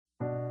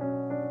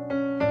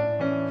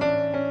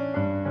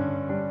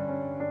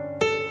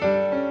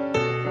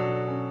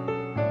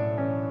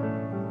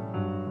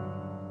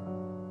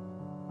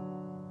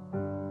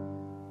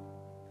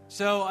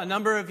So, a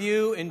number of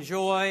you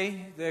enjoy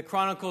the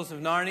Chronicles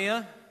of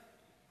Narnia.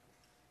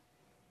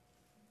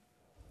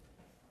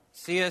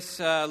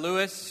 C.S.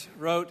 Lewis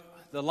wrote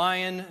The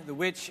Lion, the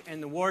Witch,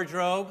 and the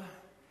Wardrobe.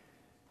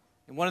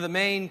 And one of the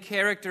main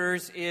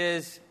characters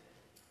is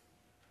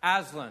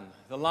Aslan,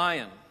 the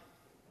lion,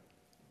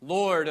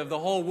 lord of the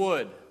whole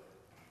wood.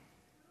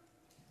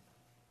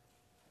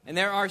 And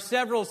there are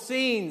several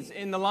scenes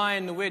in The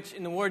Lion, the Witch,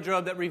 and the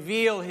Wardrobe that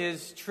reveal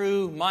his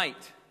true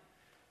might.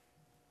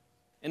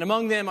 And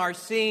among them are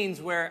scenes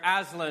where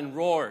Aslan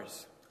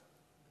roars.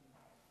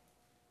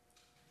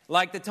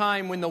 Like the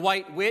time when the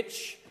White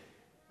Witch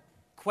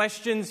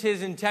questions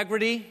his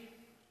integrity,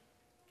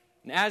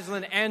 and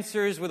Aslan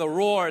answers with a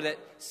roar that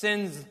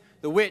sends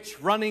the witch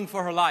running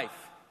for her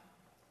life.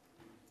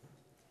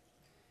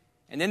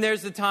 And then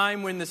there's the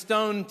time when the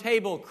stone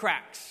table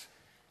cracks,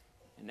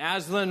 and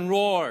Aslan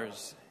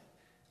roars.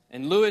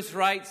 And Lewis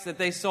writes that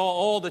they saw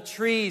all the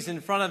trees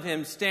in front of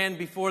him stand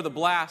before the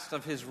blast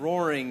of his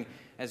roaring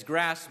as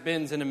grass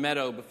bends in a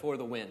meadow before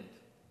the wind.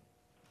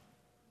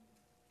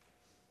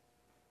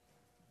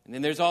 And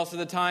then there's also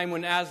the time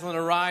when Aslan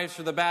arrives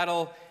for the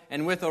battle,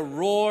 and with a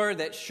roar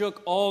that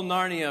shook all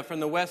Narnia from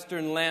the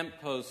western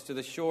lamppost to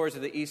the shores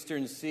of the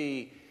eastern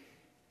sea,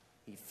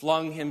 he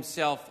flung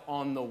himself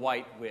on the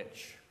White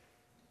Witch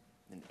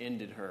and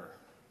ended her.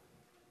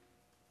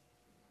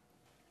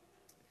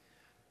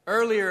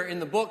 Earlier in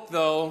the book,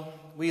 though,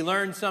 we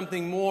learned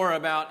something more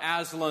about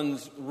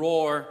Aslan's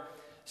roar,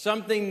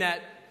 something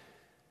that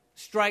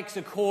strikes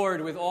a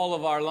chord with all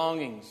of our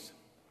longings.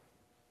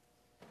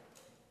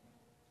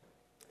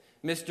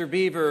 Mr.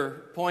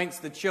 Beaver points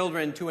the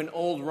children to an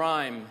old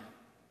rhyme.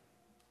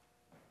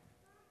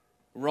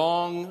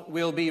 Wrong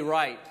will be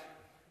right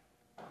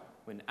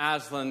when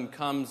Aslan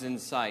comes in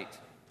sight.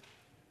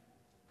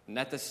 And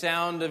at the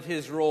sound of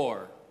his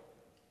roar,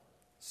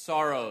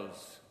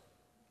 sorrows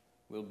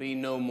will be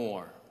no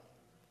more.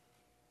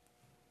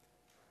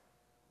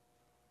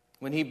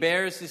 When he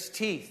bares his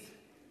teeth,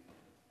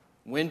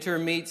 winter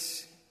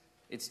meets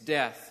its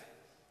death.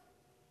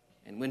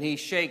 And when he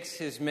shakes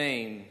his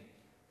mane,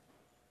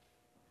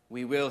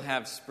 we will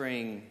have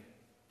spring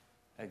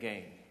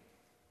again.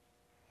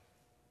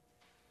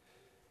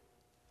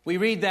 We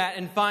read that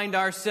and find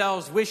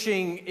ourselves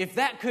wishing if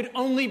that could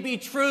only be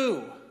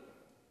true.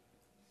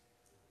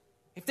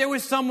 If there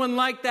was someone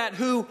like that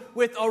who,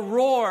 with a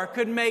roar,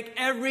 could make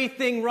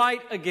everything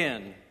right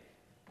again.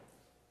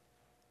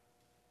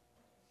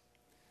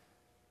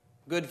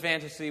 Good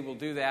fantasy will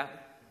do that.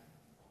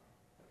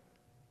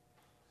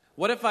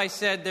 What if I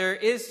said there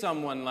is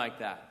someone like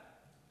that?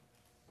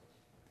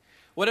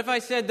 What if I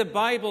said the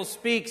Bible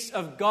speaks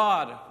of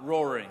God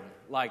roaring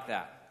like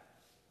that?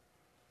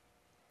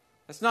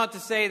 That's not to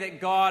say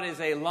that God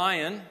is a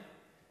lion,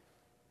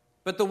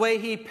 but the way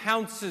he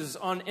pounces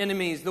on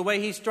enemies, the way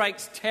he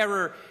strikes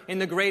terror in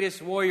the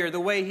greatest warrior, the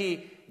way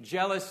he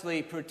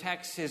jealously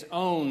protects his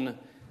own.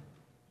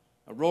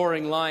 A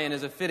roaring lion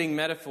is a fitting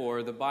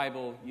metaphor the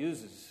Bible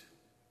uses.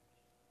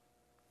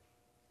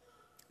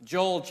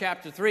 Joel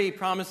chapter 3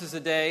 promises a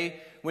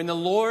day when the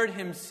Lord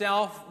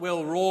himself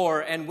will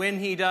roar, and when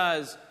he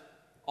does,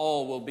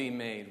 all will be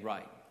made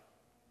right.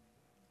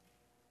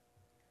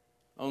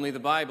 Only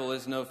the Bible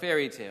is no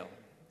fairy tale.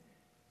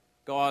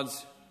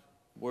 God's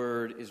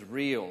word is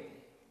real.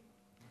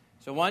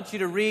 So I want you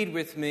to read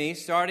with me,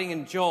 starting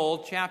in Joel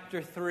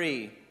chapter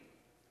 3,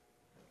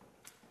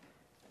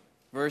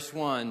 verse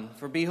 1.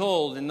 For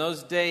behold, in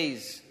those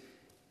days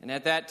and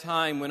at that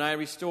time when I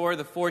restore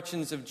the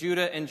fortunes of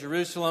Judah and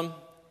Jerusalem,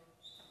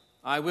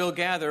 I will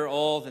gather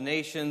all the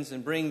nations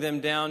and bring them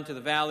down to the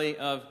valley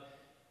of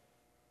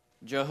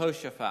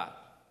Jehoshaphat.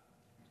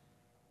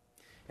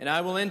 And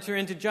I will enter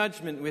into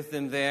judgment with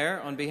them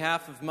there on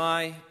behalf of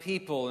my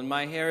people and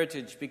my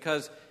heritage,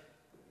 because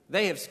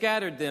they have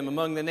scattered them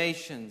among the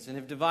nations and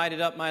have divided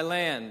up my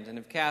land and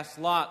have cast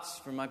lots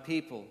for my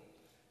people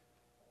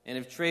and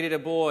have traded a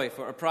boy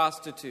for a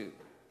prostitute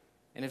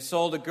and have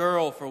sold a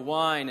girl for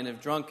wine and have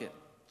drunk it.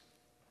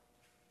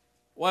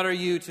 What are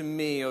you to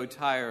me, O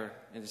Tyre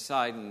and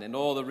Sidon, and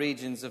all the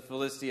regions of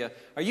Philistia?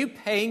 Are you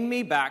paying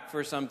me back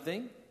for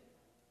something?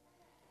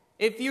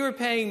 If you are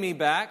paying me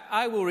back,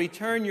 I will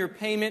return your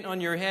payment on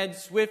your head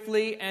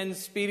swiftly and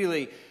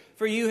speedily.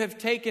 For you have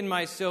taken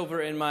my silver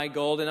and my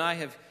gold,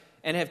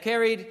 and have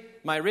carried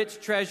my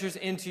rich treasures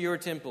into your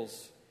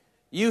temples.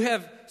 You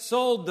have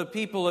sold the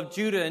people of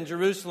Judah and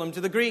Jerusalem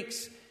to the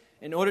Greeks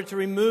in order to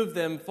remove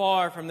them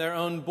far from their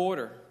own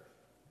border.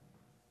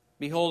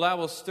 Behold, I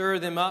will stir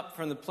them up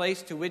from the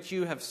place to which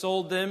you have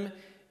sold them,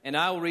 and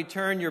I will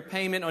return your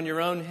payment on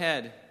your own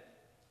head.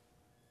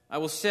 I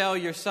will sell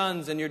your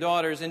sons and your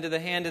daughters into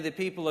the hand of the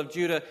people of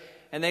Judah,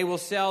 and they will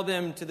sell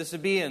them to the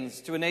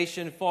Sabaeans, to a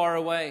nation far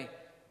away,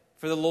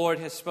 for the Lord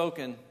has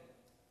spoken.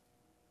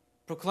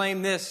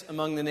 Proclaim this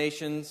among the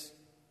nations.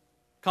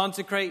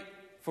 Consecrate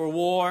for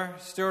war,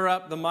 stir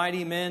up the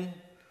mighty men.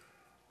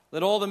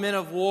 Let all the men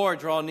of war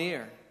draw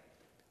near.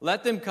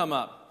 Let them come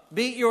up.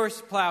 Beat your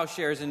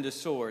plowshares into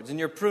swords and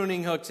your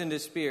pruning hooks into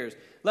spears.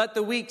 Let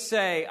the weak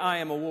say, I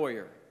am a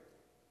warrior.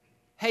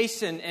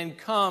 Hasten and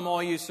come,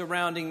 all you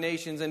surrounding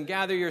nations, and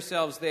gather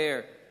yourselves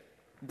there.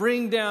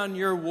 Bring down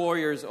your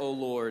warriors, O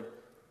Lord.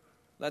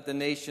 Let the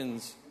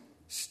nations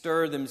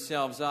stir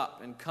themselves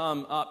up and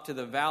come up to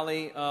the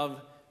valley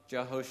of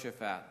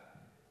Jehoshaphat.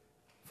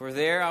 For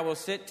there I will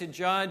sit to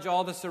judge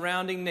all the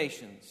surrounding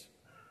nations.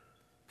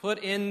 Put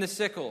in the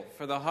sickle,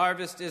 for the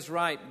harvest is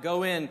ripe.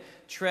 Go in,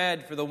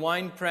 tread, for the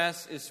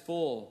winepress is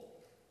full.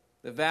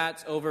 The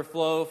vats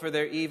overflow, for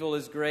their evil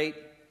is great.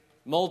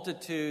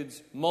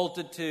 Multitudes,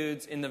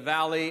 multitudes in the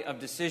valley of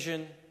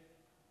decision.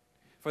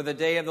 For the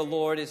day of the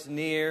Lord is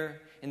near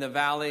in the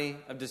valley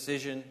of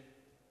decision.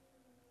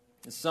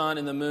 The sun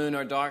and the moon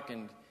are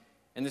darkened,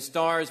 and the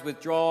stars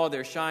withdraw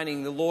their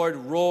shining. The Lord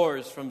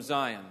roars from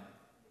Zion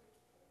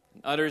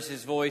and utters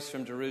his voice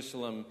from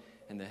Jerusalem,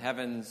 and the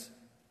heavens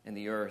and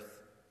the earth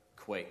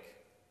quake.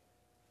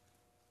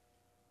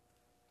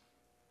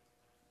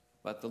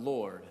 But the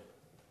Lord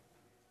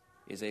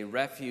is a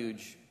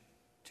refuge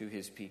to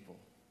his people,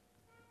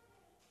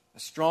 a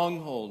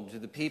stronghold to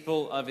the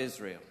people of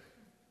Israel.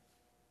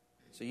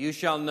 So you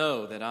shall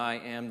know that I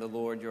am the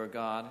Lord your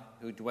God,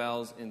 who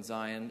dwells in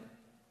Zion,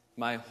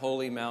 my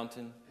holy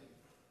mountain.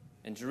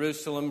 And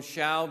Jerusalem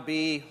shall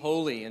be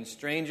holy, and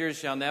strangers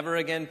shall never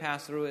again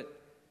pass through it.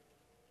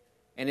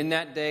 And in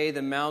that day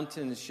the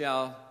mountains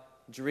shall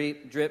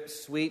drip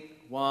sweet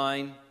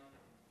wine,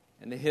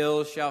 and the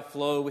hills shall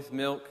flow with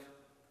milk,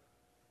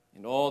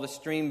 and all the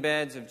stream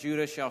beds of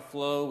Judah shall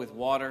flow with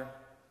water.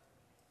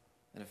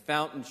 And a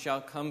fountain shall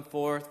come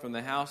forth from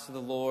the house of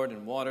the Lord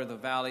and water the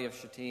valley of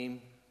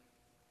Shittim.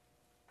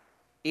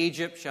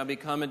 Egypt shall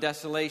become a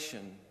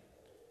desolation,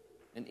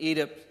 and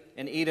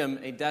Edom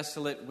a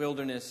desolate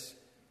wilderness,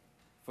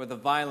 for the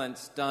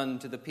violence done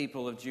to the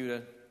people of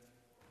Judah,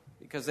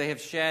 because they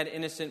have shed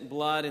innocent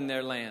blood in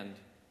their land.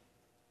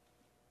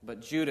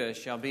 But Judah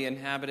shall be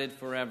inhabited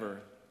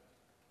forever,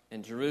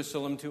 and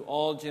Jerusalem to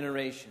all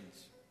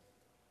generations.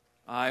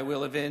 I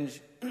will avenge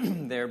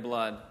their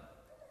blood.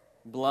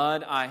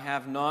 Blood I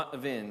have not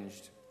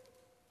avenged,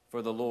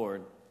 for the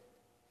Lord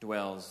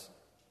dwells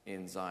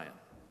in Zion.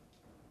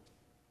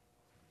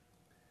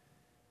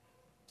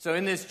 So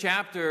in this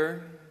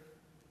chapter,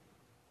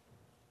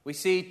 we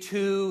see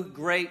two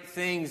great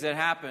things that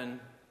happen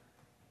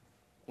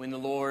when the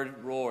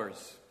Lord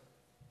roars.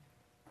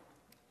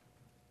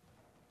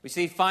 We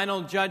see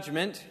final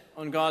judgment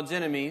on God's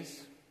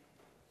enemies.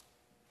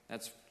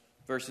 That's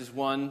verses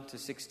 1 to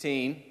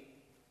 16.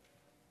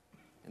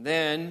 And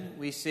then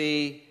we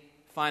see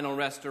final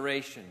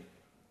restoration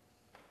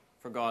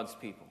for God's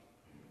people.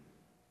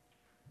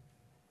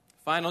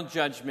 Final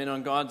judgment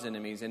on God's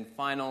enemies and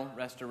final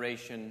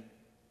restoration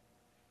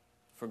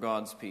for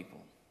God's people.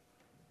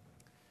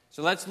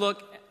 So let's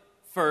look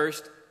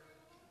first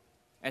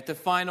at the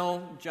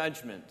final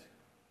judgment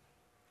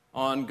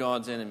on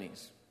God's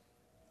enemies.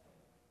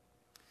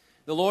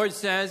 The Lord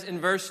says in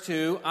verse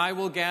 2, I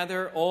will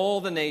gather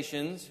all the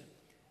nations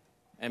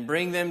and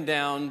bring them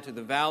down to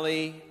the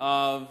valley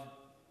of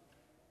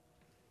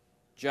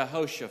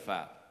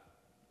Jehoshaphat,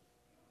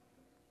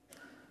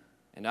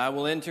 and I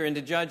will enter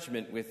into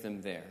judgment with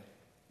them there.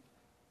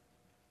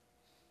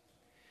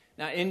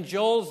 Now, in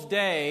Joel's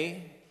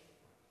day,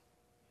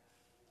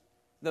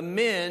 the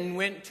men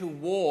went to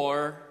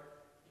war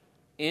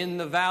in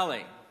the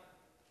valley.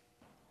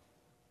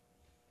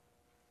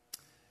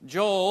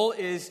 Joel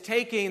is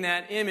taking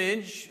that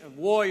image of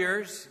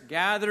warriors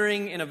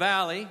gathering in a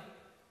valley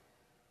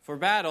for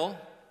battle,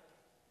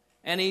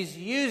 and he's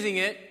using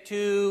it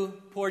to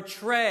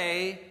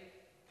portray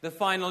the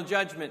final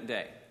judgment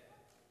day.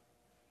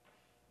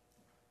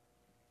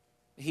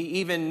 He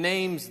even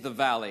names the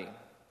valley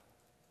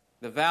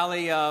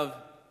of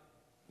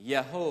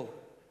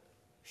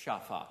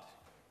Jehoshaphat.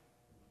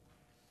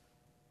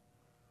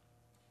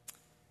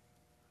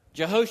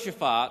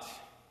 Jehoshaphat,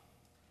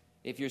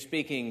 if you're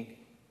speaking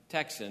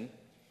Texan,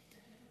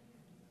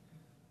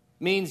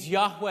 means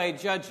Yahweh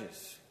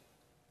judges.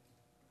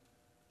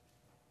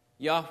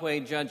 Yahweh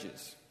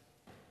judges.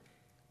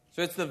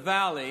 So it's the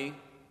valley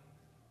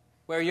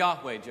where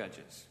Yahweh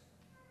judges.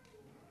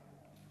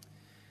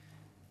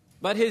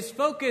 But his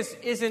focus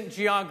isn't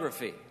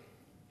geography.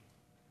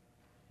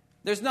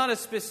 There's not a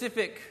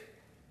specific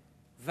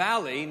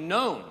valley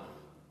known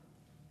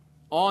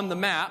on the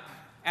map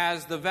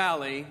as the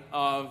valley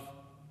of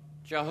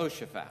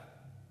Jehoshaphat.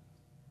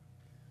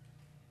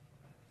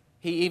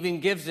 He even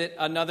gives it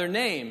another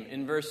name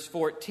in verse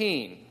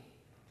 14.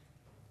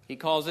 He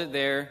calls it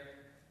there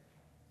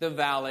the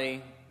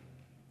valley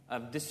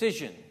of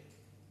decision.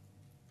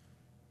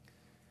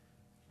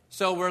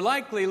 So we're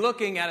likely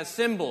looking at a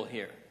symbol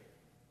here.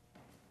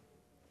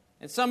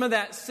 And some of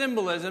that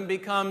symbolism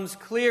becomes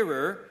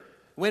clearer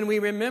when we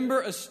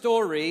remember a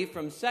story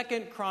from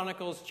 2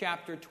 Chronicles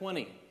chapter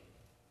 20.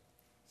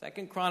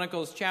 2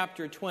 Chronicles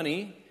chapter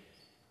 20,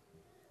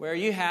 where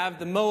you have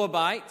the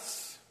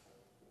Moabites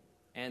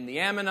and the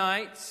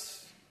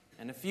Ammonites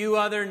and a few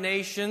other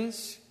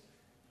nations,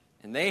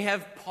 and they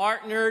have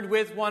partnered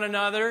with one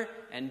another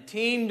and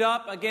teamed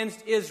up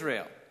against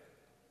Israel.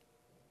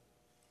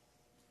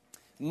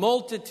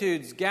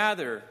 Multitudes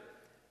gather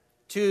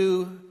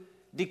to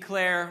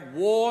declare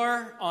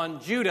war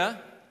on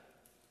Judah,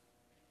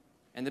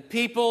 and the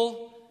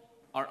people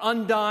are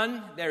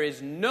undone. There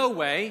is no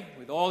way,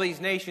 with all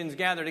these nations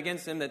gathered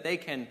against them, that they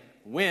can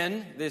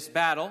win this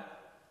battle.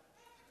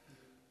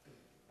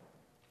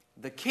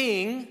 The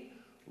king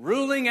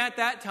ruling at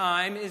that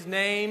time is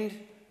named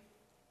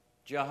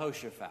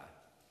Jehoshaphat.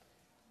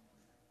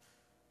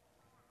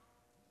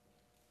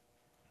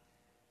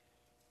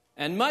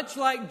 And much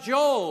like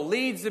Joel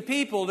leads the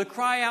people to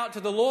cry out to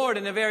the Lord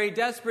in a very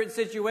desperate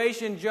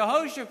situation,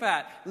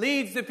 Jehoshaphat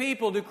leads the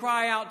people to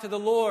cry out to the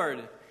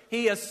Lord.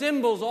 He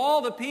assembles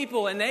all the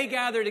people, and they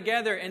gather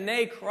together and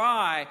they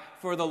cry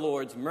for the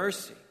Lord's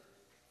mercy.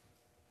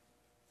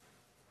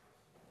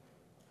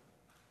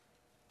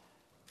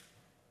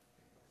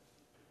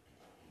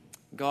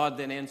 God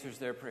then answers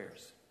their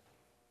prayers.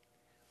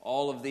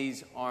 All of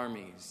these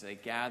armies, they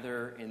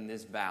gather in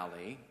this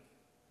valley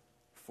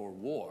for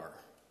war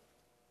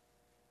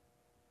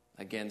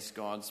against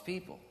God's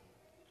people.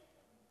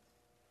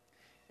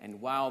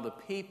 And while the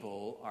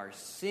people are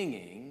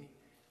singing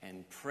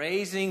and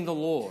praising the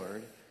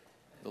Lord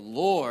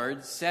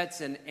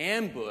sets an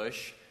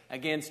ambush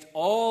against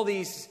all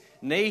these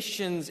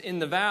nations in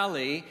the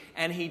valley,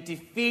 and he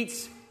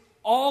defeats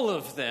all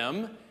of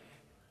them,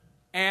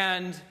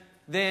 and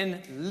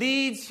then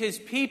leads his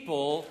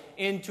people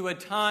into a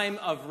time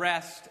of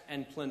rest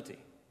and plenty.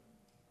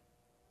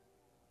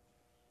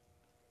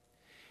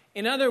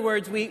 In other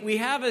words, we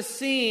have a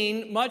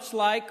scene much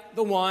like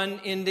the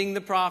one ending the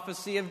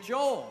prophecy of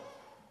Joel.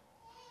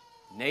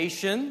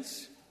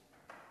 Nations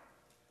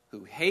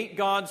who hate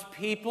God's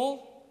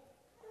people,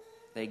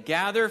 they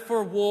gather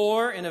for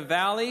war in a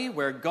valley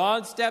where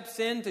God steps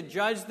in to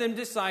judge them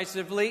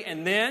decisively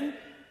and then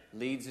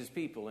leads his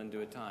people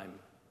into a time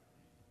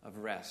of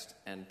rest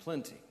and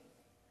plenty.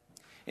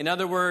 In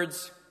other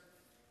words,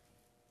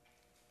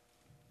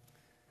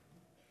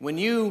 when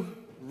you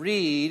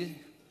read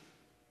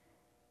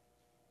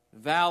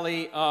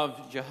Valley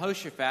of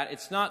Jehoshaphat,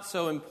 it's not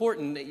so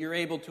important that you're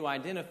able to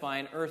identify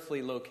an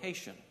earthly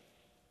location.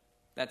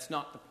 That's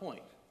not the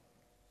point.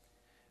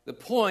 The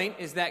point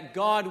is that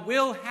God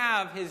will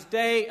have his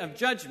day of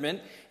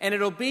judgment, and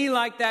it'll be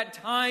like that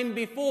time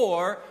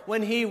before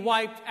when he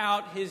wiped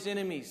out his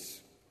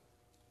enemies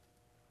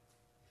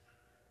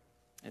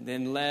and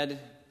then led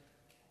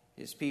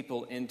his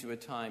people into a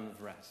time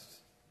of rest.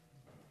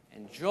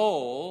 And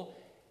Joel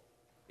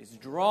is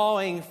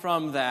drawing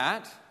from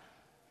that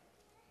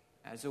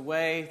as a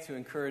way to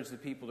encourage the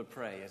people to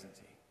pray, isn't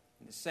he?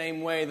 In the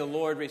same way the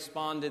Lord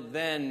responded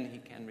then, he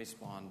can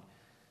respond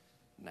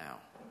now.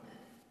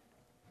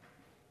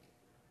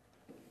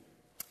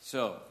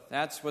 So,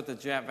 that's what the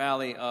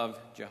Valley of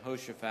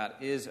Jehoshaphat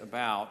is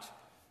about.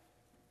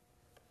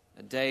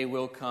 A day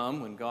will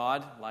come when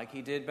God, like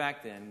he did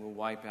back then, will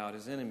wipe out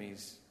his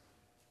enemies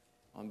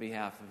on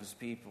behalf of his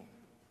people.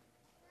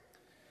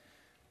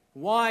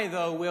 Why,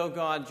 though, will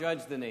God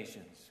judge the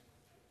nations?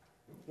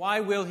 Why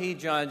will he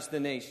judge the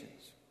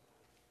nations?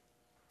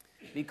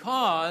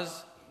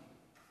 Because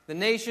the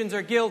nations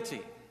are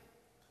guilty.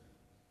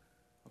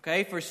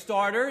 Okay, for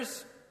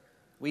starters,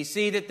 we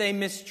see that they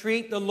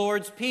mistreat the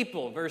Lord's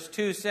people. Verse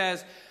 2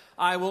 says,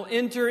 I will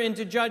enter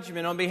into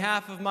judgment on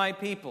behalf of my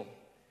people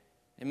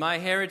and my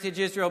heritage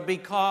Israel,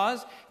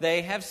 because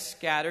they have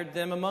scattered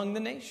them among the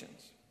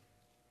nations.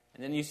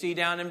 And then you see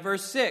down in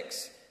verse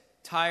 6,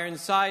 Tyre and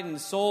Sidon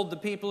sold the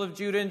people of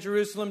Judah and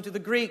Jerusalem to the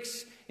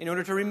Greeks in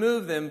order to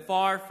remove them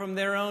far from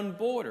their own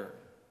border.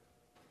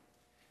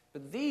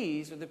 But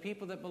these are the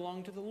people that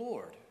belong to the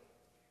Lord.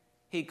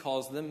 He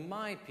calls them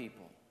my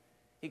people.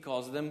 He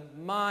calls them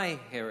my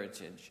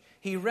heritage.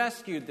 He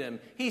rescued them.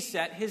 He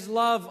set his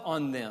love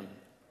on them.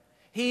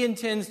 He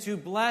intends to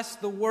bless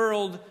the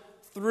world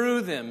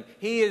through them.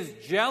 He is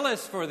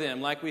jealous for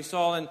them, like we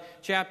saw in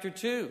chapter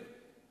 2.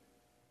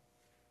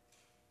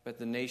 But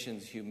the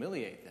nations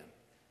humiliate them.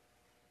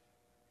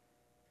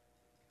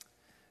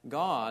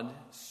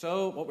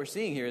 What we're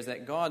seeing here is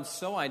that God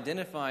so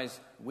identifies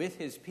with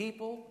his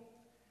people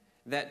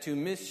that to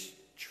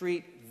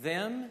mistreat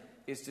them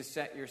is to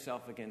set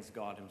yourself against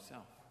God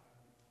himself.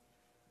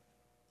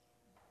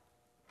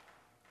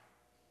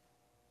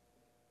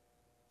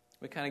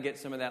 We kind of get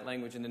some of that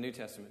language in the New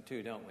Testament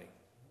too, don't we?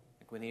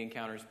 Like when he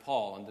encounters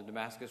Paul on the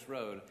Damascus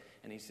Road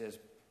and he says,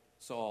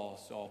 Saul,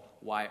 Saul,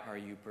 why are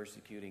you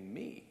persecuting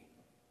me?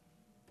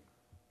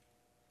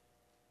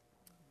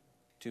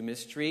 To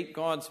mistreat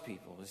God's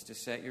people is to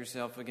set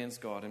yourself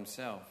against God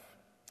himself.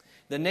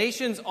 The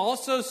nations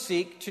also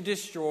seek to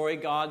destroy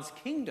God's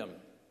kingdom.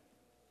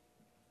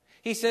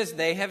 He says,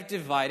 they have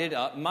divided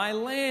up my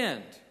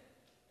land.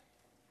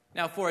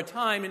 Now, for a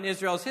time in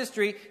Israel's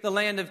history, the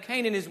land of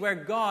Canaan is where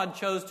God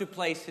chose to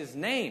place his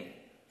name.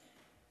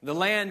 The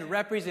land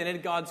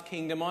represented God's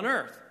kingdom on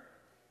earth.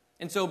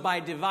 And so by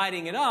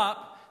dividing it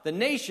up, the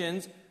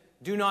nations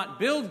do not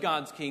build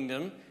God's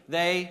kingdom.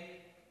 They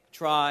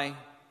try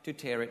to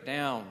tear it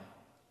down.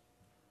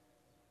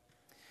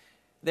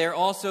 They're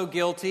also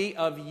guilty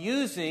of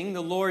using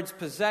the Lord's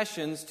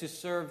possessions to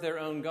serve their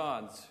own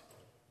gods.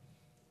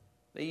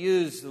 They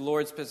use the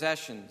Lord's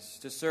possessions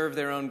to serve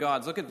their own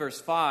gods. Look at verse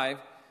 5.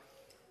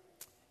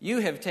 You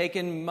have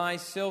taken my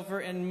silver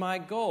and my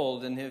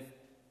gold and have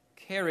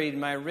carried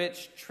my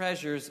rich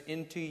treasures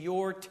into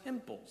your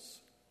temples.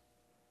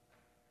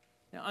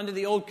 Now, under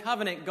the Old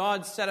Covenant,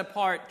 God set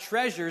apart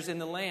treasures in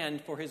the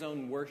land for his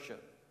own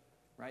worship,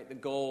 right? The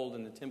gold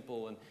and the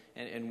temple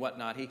and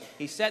whatnot.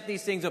 He set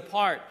these things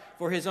apart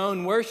for his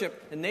own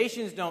worship. The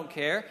nations don't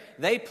care.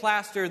 They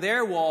plaster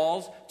their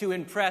walls to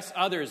impress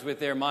others with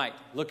their might.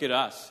 Look at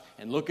us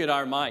and look at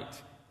our might.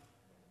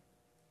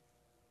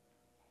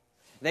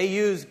 They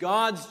use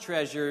God's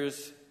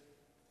treasures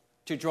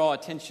to draw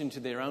attention to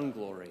their own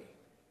glory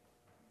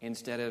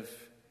instead of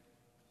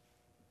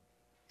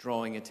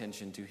drawing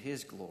attention to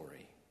his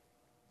glory.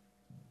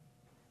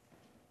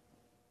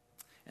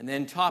 And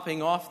then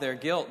topping off their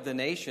guilt, the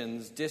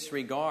nations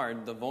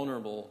disregard the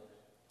vulnerable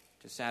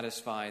to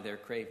satisfy their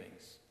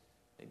cravings.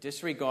 They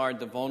disregard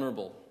the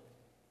vulnerable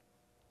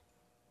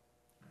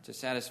to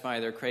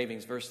satisfy their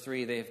cravings. Verse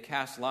 3, they have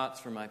cast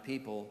lots for my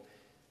people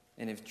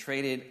and have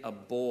traded a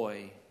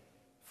boy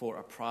for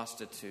a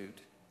prostitute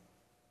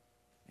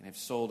and have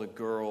sold a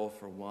girl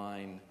for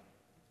wine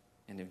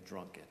and have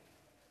drunk it.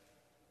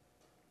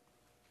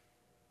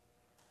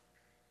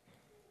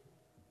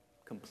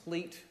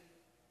 Complete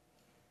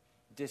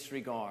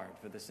disregard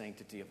for the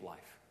sanctity of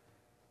life.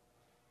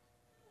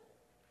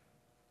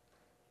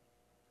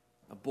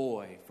 A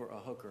boy for a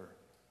hooker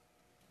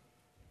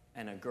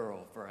and a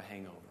girl for a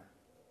hangover.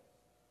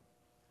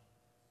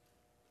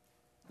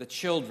 The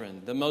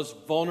children, the most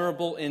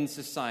vulnerable in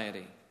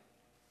society,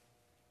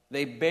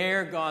 they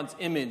bear God's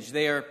image.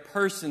 They are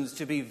persons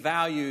to be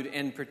valued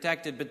and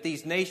protected. But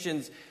these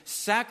nations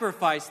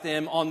sacrifice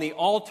them on the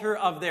altar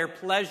of their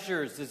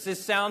pleasures. Does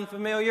this sound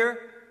familiar?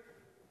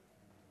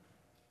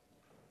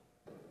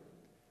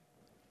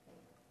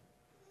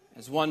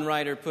 As one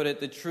writer put it,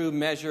 the true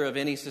measure of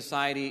any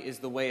society is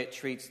the way it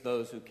treats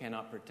those who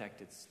cannot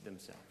protect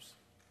themselves.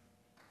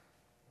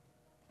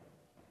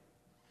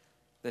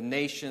 The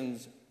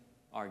nations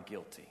are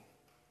guilty.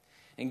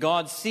 And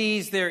God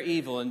sees their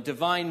evil, and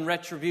divine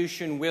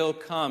retribution will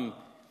come.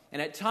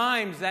 And at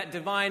times, that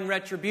divine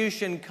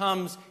retribution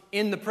comes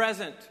in the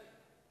present.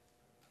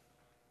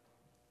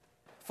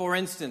 For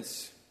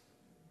instance,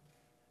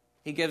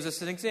 he gives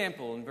us an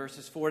example in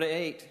verses 4 to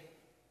 8,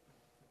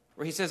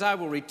 where he says, I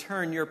will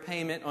return your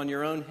payment on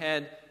your own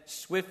head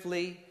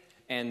swiftly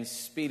and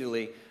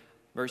speedily.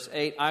 Verse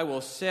 8, I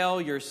will sell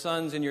your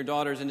sons and your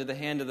daughters into the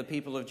hand of the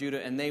people of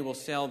Judah, and they will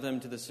sell them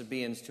to the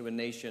Sabaeans, to a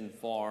nation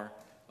far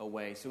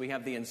away. So we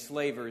have the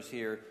enslavers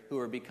here who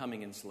are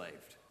becoming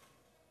enslaved.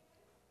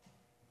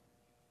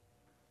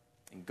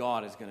 And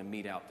God is going to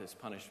mete out this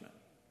punishment.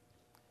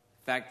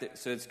 In fact,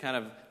 so it's kind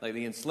of like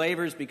the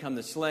enslavers become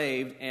the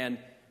slave, and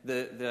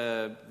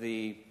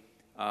the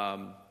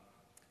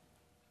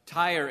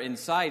Tyre and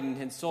Sidon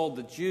had sold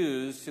the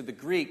Jews to the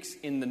Greeks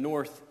in the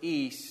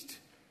northeast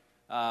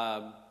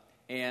or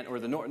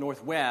the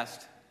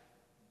northwest,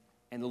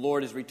 and the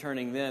Lord is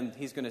returning them.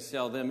 He's going to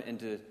sell them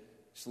into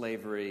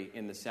slavery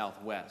in the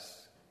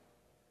southwest.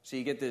 So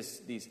you get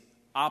these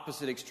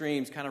opposite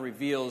extremes. Kind of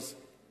reveals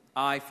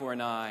eye for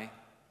an eye,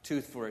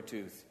 tooth for a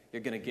tooth.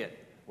 You're going to get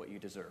what you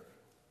deserve.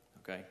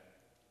 Okay?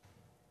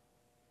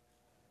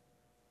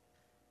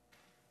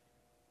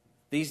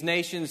 These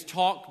nations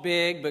talk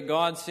big, but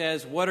God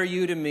says, what are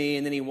you to me?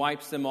 And then he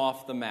wipes them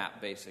off the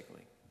map,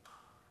 basically.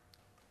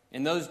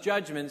 And those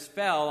judgments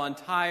fell on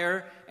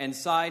Tyre and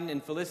Sidon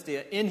and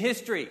Philistia in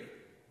history.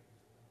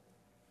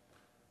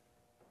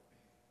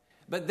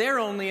 But they're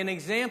only an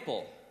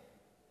example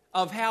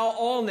of how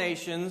all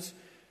nations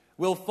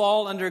will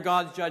fall under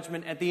God's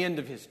judgment at the end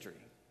of history.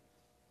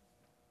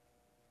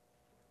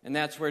 And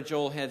that's where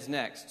Joel heads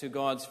next, to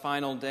God's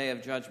final day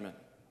of judgment.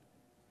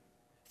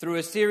 Through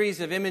a series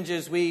of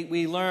images,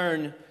 we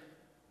learn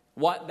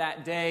what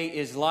that day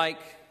is like.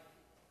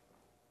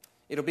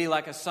 It'll be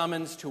like a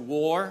summons to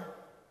war.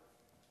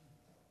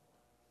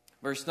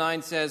 Verse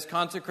 9 says,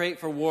 consecrate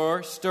for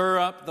war, stir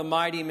up the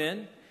mighty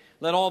men.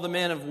 Let all the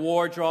men of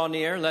war draw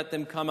near, let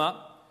them come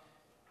up.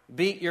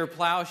 Beat your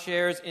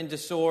plowshares into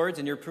swords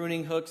and your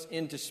pruning hooks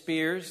into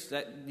spears.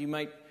 That you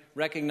might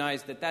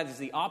recognize that is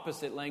the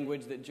opposite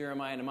language that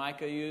Jeremiah and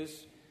Micah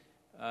use.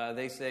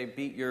 They say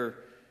beat your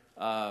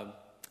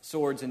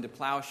swords into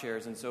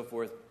plowshares and so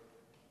forth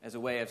as a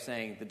way of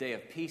saying the day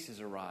of peace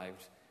has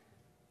arrived.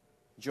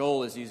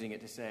 Joel is using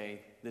it to say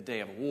the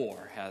day of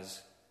war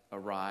has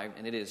arrived,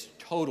 and it is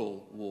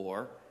total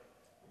war.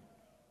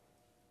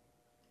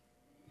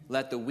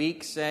 Let the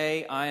weak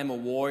say, I am a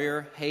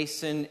warrior,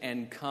 hasten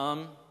and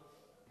come.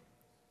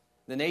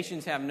 The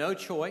nations have no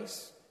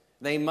choice.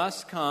 They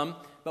must come.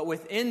 But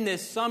within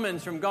this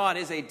summons from God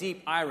is a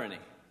deep irony.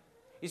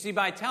 You see,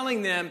 by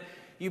telling them,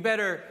 you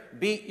better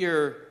beat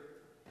your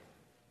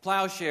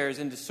plowshares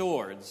into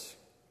swords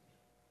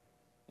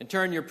and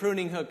turn your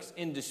pruning hooks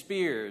into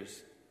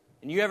spears,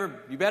 and you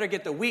better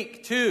get the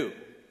weak too.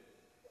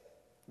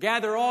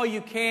 Gather all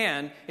you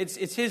can.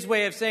 It's his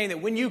way of saying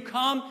that when you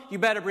come, you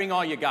better bring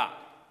all you got.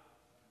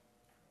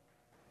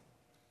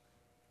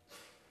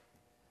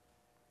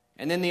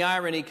 And then the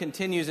irony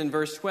continues in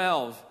verse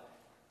 12.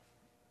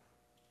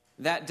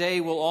 That day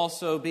will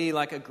also be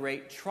like a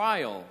great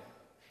trial.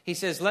 He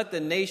says, let the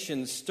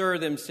nations stir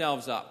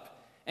themselves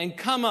up and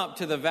come up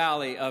to the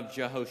valley of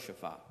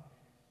Jehoshaphat.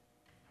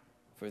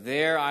 For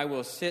there I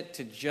will sit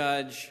to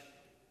judge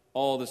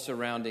all the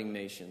surrounding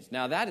nations.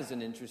 Now that is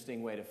an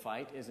interesting way to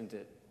fight, isn't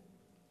it?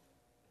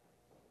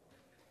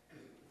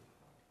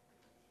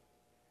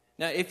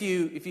 Now if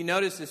you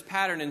notice this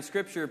pattern in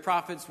Scripture,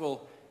 prophets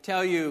will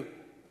tell you,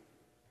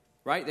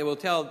 right? There will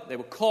be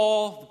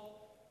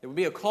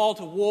a call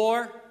to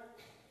war,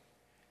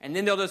 and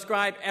then they'll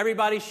describe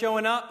everybody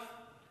showing up,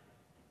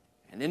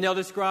 and then they'll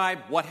describe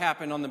what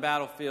happened on the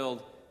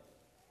battlefield,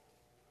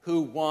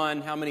 who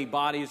won, how many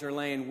bodies are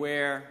laying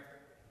where.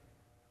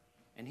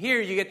 And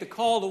here you get the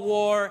call to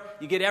war,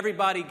 you get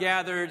everybody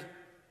gathered,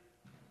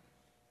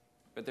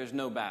 but there's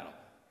no battle.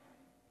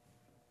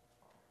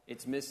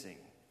 It's missing.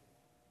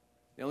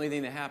 The only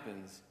thing that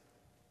happens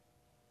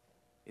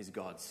is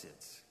God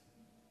sits.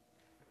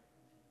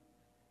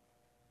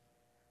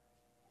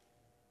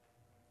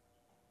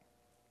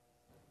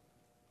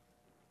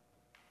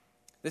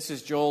 This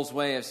is Joel's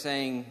way of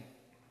saying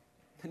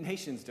the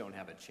nations don't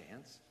have a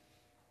chance.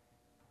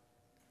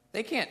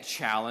 They can't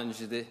challenge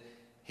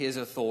his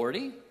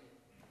authority.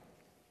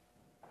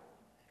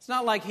 It's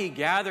not like he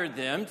gathered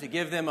them to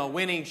give them a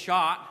winning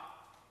shot.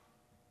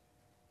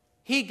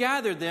 He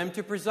gathered them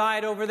to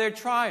preside over their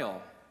trial,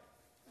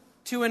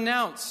 to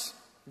announce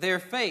their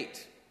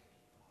fate.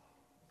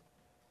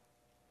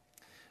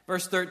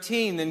 Verse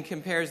 13 then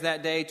compares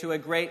that day to a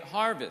great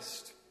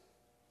harvest.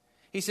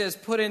 He says,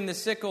 put in the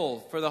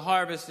sickle, for the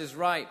harvest is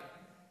ripe.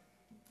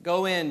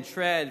 Go in,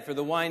 tread, for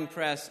the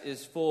winepress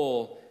is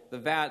full. The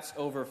vats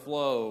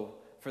overflow,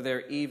 for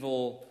their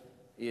evil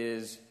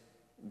is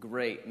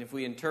great. And if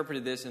we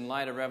interpreted this in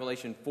light of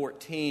Revelation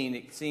 14,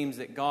 it seems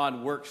that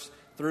God works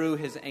through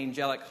his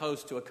angelic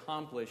host to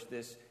accomplish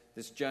this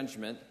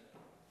judgment.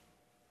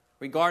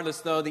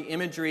 Regardless, though, the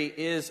imagery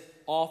is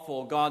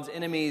awful. God's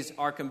enemies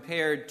are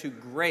compared to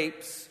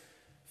grapes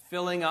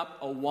filling up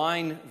a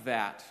wine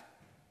vat.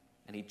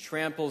 And he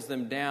tramples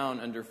them down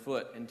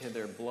underfoot until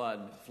their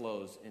blood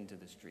flows into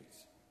the streets.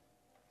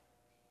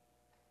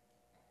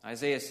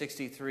 Isaiah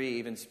 63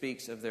 even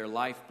speaks of their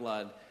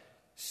lifeblood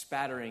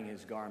spattering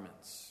his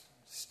garments,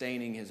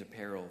 staining his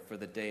apparel, for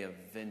the day of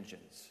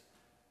vengeance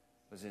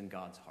was in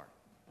God's heart.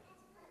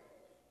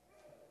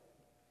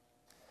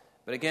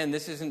 But again,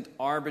 this isn't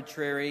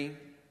arbitrary.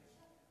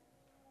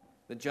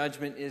 The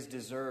judgment is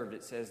deserved.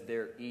 It says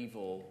their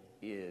evil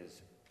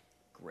is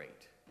great.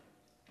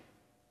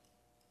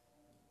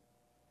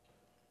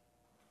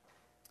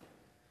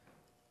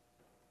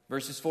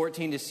 Verses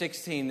 14 to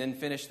 16 then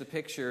finish the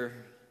picture.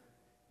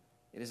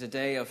 It is a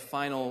day of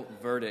final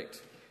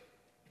verdict.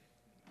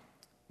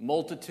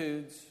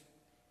 Multitudes.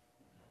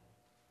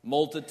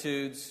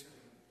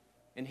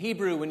 In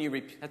Hebrew, when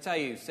you that's how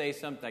you say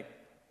something. Like,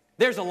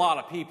 there's a lot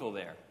of people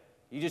there.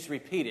 You just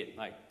repeat it.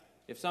 Like,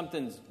 if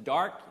something's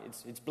dark,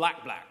 it's black.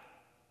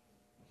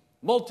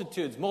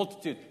 Multitudes.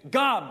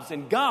 Gobs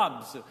and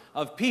gobs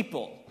of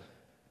people.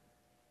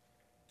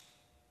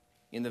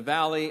 In the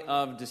valley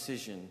of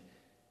decision.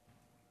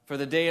 For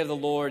the day of the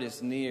Lord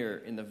is near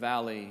in the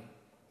valley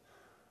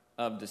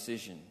of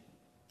decision.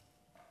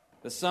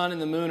 The sun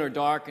and the moon are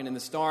darkened, and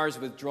the stars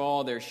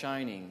withdraw their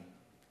shining.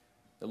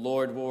 The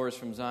Lord roars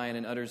from Zion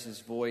and utters his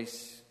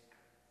voice.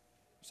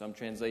 Some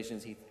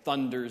translations, he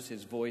thunders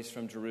his voice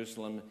from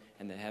Jerusalem,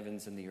 and the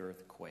heavens and the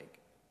earth quake.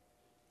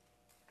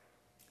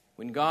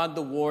 When God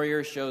the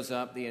warrior shows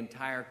up, the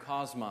entire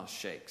cosmos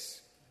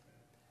shakes.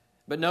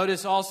 But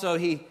notice also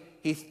he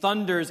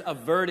thunders a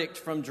verdict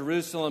from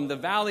Jerusalem. The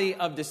valley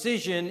of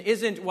decision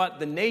isn't what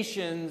the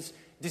nations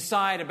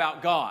decide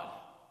about God.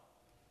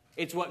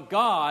 It's what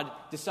God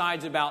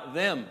decides about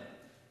them.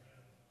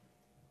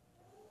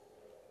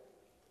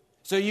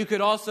 So you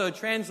could also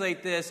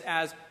translate this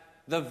as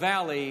the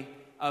valley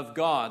of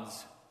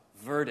God's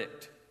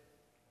verdict.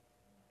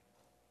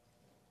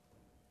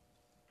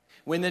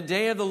 When the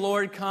day of the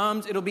Lord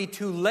comes, it'll be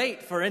too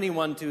late for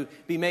anyone to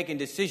be making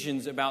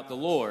decisions about the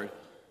Lord.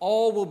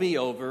 All will be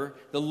over,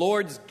 the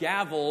Lord's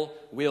gavel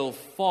will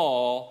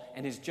fall,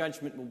 and his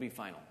judgment will be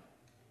final.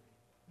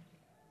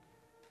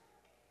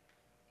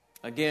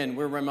 Again,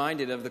 we're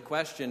reminded of the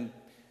question,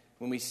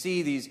 when we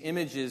see these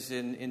images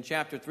in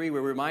chapter 3, we're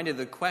reminded of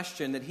the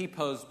question that he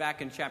posed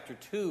back in chapter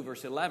 2,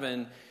 verse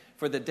 11,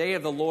 for the day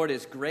of the Lord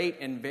is great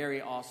and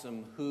very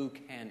awesome, who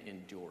can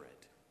endure it?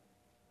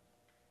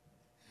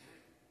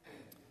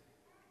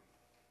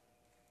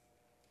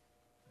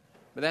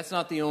 But that's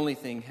not the only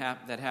thing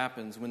that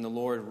happens when the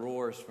Lord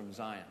roars from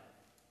Zion.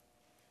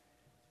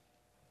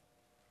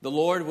 The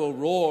Lord will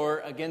roar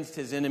against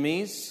his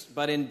enemies,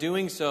 but in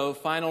doing so,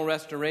 final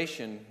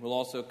restoration will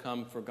also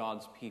come for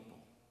God's people.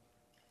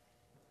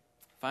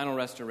 Final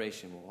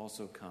restoration will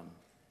also come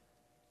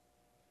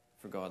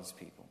for God's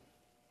people.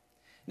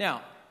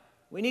 Now,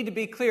 we need to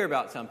be clear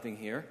about something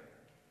here.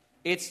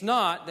 It's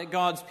not that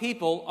God's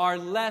people are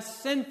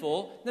less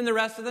sinful than the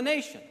rest of the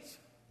nations.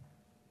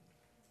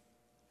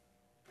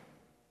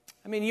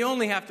 I mean, you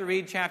only have to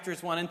read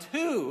chapters 1 and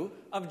 2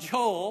 of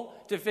Joel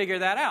to figure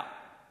that out.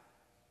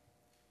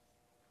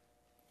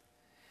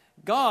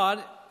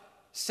 God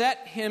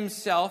set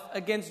himself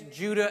against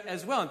Judah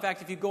as well. In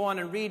fact, if you go on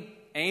and read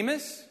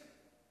Amos,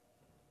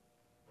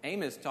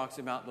 Amos talks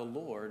about the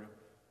Lord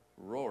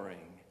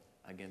roaring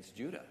against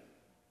Judah.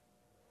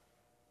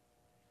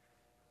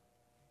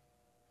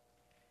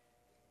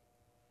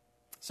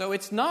 So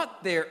it's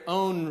not their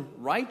own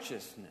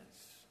righteousness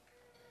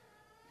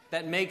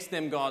that makes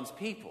them God's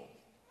people.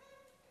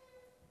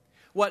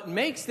 What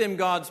makes them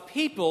God's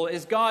people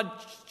is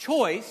God's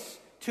choice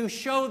to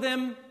show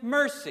them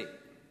mercy.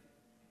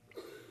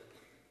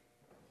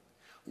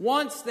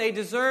 Once they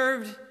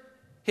deserved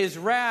his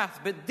wrath,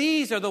 but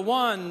these are the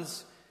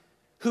ones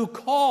who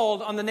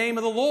called on the name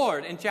of the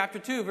Lord in chapter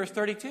 2, verse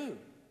 32.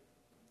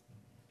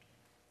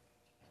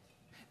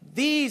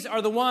 These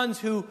are the ones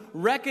who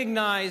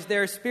recognize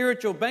their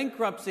spiritual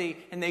bankruptcy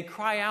and they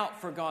cry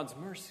out for God's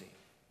mercy.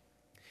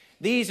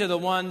 These are the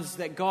ones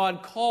that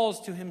God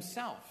calls to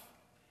himself.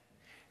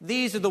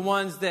 These are the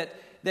ones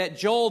that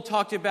Joel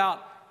talked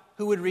about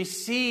who would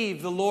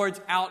receive the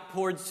Lord's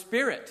outpoured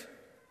Spirit.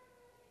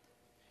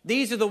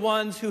 These are the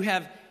ones who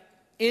have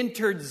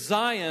entered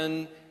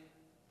Zion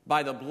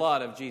by the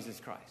blood of Jesus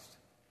Christ.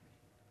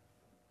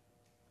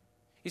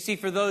 You see,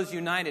 for those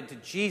united to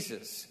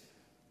Jesus,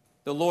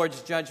 the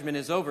Lord's judgment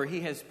is over.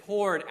 He has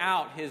poured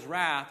out his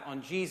wrath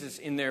on Jesus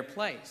in their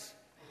place.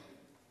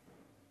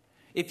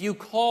 If you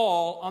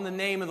call on the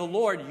name of the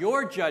Lord,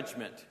 your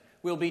judgment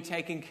will be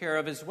taken care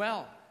of as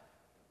well.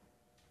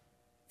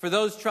 For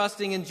those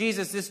trusting in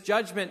Jesus, this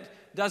judgment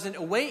doesn't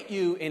await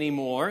you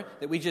anymore,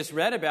 that we just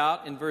read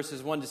about in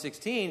verses 1 to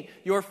 16.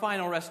 Your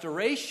final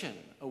restoration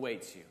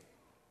awaits you.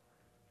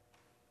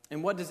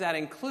 And what does that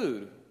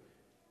include?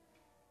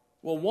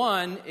 Well,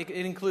 one, it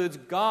includes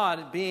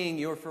God being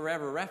your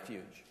forever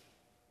refuge.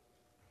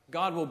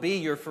 God will be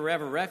your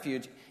forever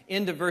refuge.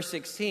 Into verse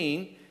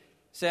 16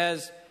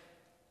 says,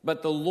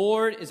 "But the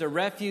Lord is a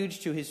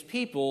refuge to his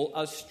people,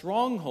 a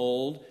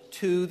stronghold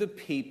to the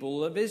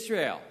people of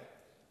Israel."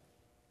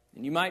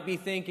 And you might be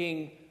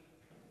thinking,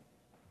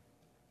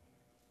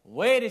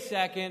 wait a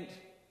second,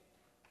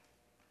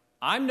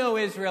 I'm no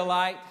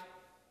Israelite.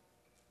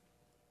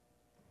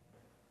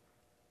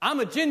 I'm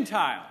a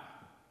Gentile.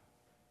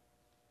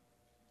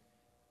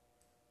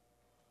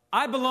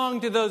 I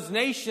belong to those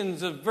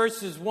nations of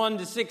verses 1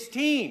 to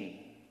 16.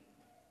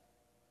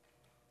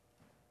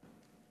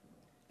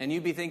 And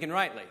you'd be thinking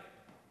rightly.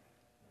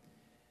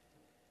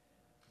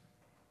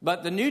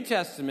 But the New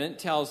Testament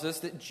tells us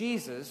that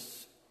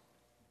Jesus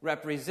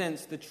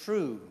represents the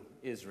true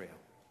Israel.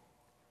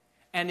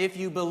 And if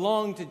you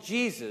belong to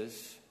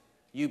Jesus,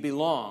 you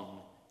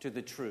belong to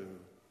the true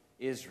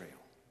Israel.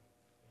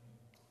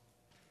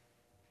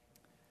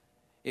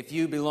 If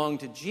you belong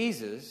to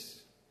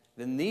Jesus,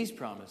 then these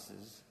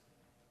promises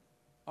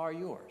are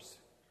yours.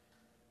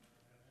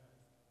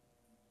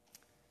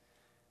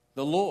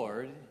 The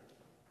Lord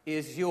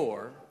is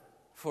your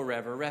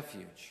forever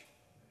refuge.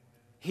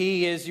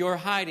 He is your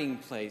hiding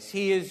place.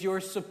 He is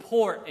your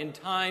support in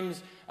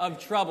times of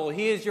trouble.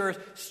 He is your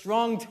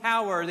strong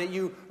tower that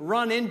you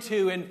run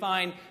into and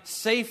find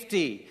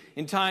safety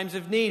in times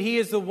of need. He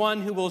is the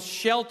one who will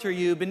shelter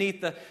you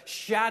beneath the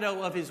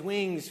shadow of his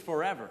wings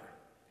forever.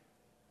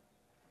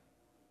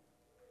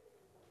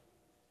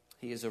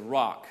 He is a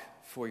rock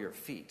for your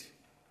feet.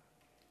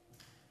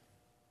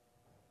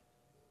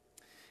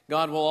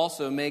 God will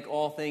also make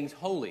all things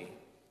holy.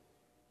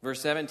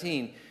 Verse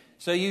 17,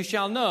 "So you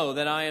shall know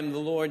that I am the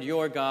Lord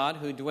your God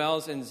who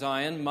dwells in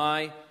Zion,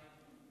 my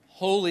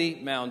holy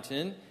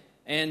mountain,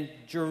 and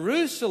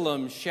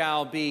Jerusalem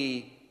shall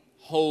be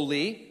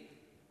holy."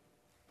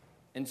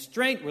 And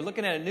strength, we're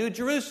looking at a new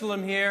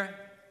Jerusalem here.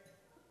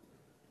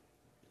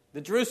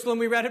 The Jerusalem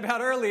we read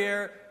about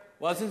earlier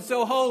wasn't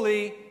so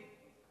holy.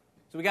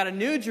 So we got a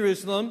new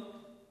Jerusalem.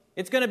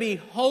 It's going to be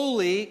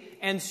holy,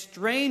 and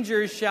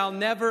strangers shall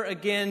never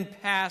again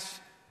pass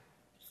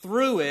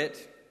through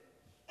it.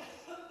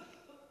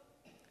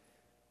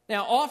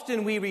 Now,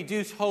 often we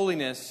reduce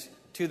holiness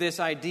to this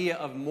idea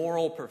of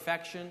moral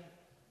perfection.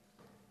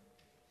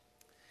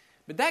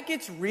 But that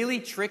gets really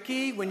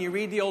tricky when you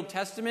read the Old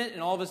Testament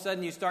and all of a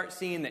sudden you start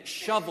seeing that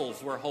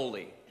shovels were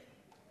holy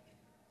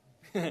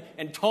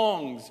and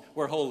tongs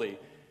were holy.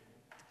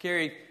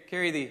 Carry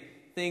the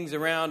things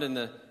around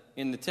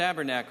in the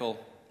tabernacle,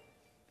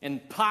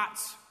 and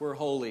pots were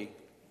holy.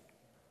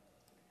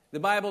 The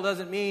Bible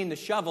doesn't mean the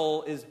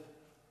shovel is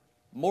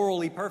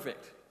morally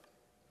perfect.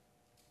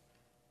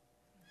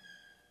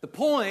 The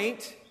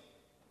point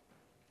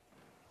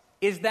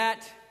is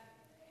that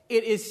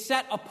it is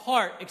set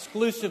apart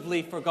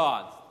exclusively for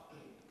God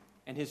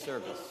and his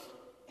service.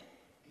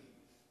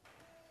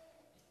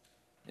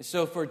 And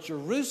so for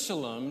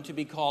Jerusalem to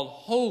be called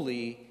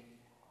holy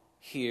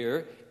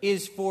here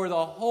is for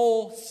the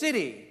whole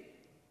city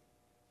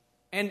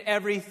and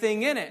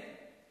everything in it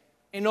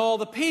and all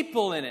the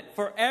people in it,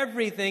 for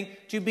everything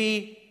to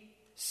be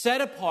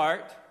set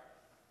apart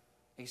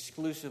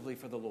exclusively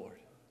for the Lord.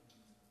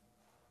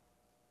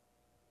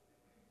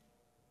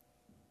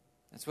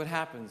 That's what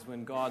happens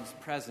when God's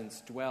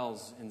presence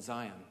dwells in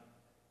Zion.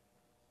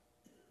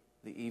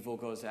 The evil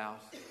goes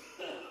out,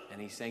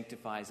 and he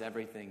sanctifies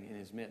everything in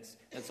his midst.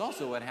 That's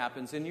also what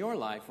happens in your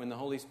life when the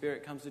Holy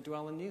Spirit comes to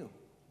dwell in you.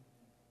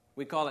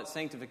 We call it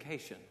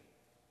sanctification.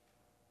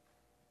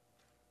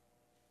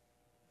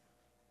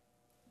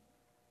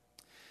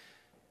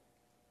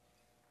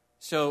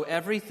 So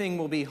everything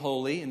will be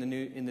holy in the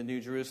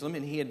New Jerusalem,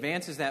 and he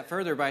advances that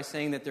further by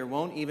saying that there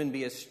won't even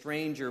be a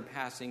stranger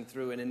passing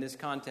through. And in this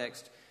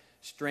context,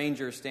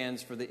 stranger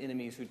stands for the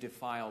enemies who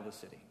defile the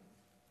city.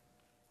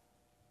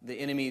 The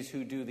enemies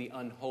who do the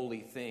unholy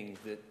things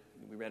that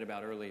we read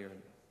about earlier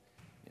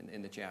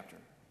in the chapter.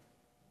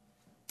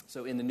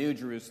 So in the New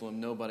Jerusalem,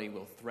 nobody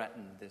will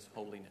threaten this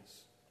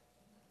holiness.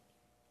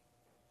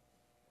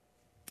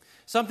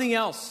 Something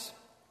else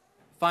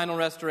final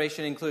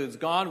restoration includes: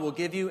 God will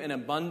give you an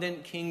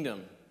abundant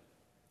kingdom.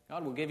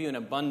 God will give you an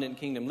abundant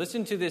kingdom.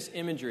 Listen to this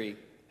imagery.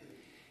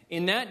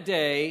 In that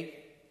day,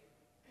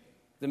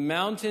 the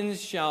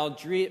mountains shall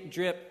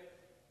drip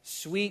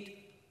sweet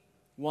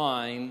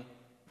wine,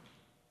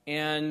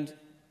 and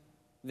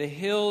the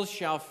hills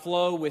shall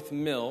flow with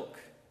milk,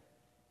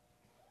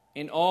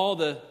 and all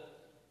the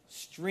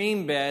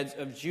stream beds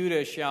of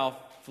Judah shall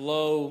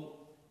flow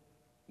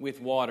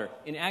with water.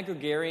 In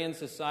agrarian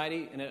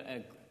society,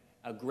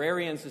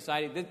 agrarian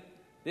society,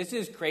 this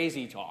is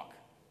crazy talk,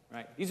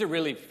 right? These are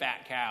really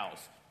fat cows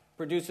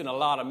producing a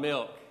lot of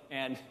milk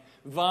and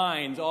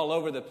vines all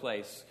over the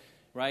place,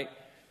 right?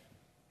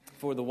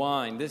 For the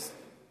wine.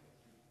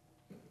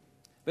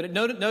 But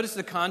notice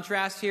the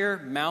contrast here: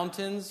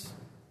 mountains,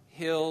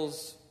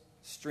 hills,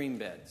 stream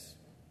beds.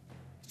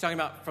 He's talking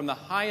about from the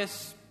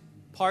highest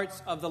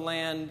parts of the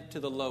land to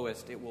the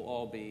lowest, it will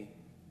all be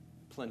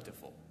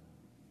plentiful.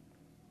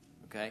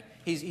 Okay?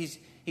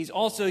 He's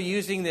also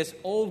using this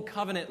old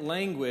covenant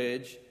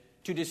language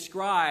to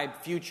describe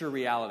future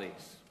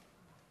realities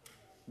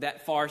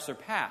that far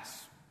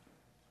surpass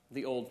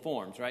the old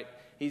forms, right?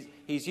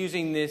 He's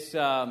using this,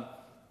 right,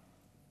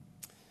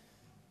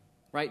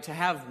 to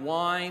have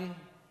wine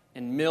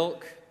and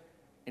milk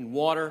and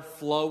water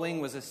flowing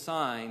was a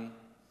sign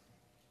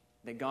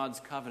that God's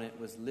covenant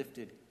was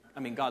lifted.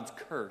 God's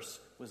curse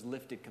was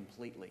lifted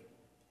completely.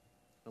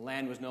 The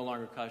land was no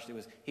longer cursed.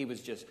 He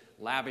was just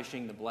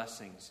lavishing the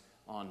blessings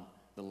on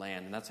the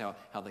land. And that's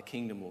how the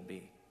kingdom will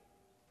be.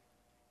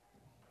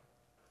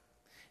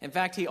 In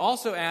fact, he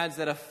also adds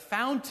that a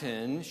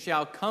fountain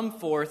shall come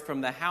forth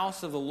from the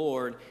house of the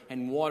Lord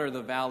and water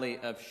the valley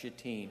of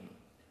Shittim.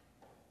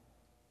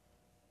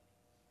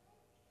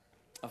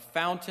 A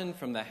fountain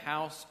from the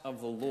house of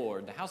the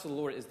Lord. The house of the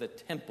Lord is the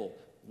temple.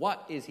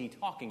 What is he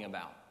talking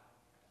about?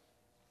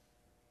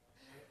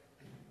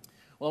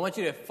 Well, I want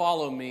you to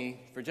follow me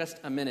for just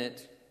a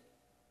minute.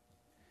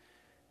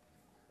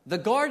 The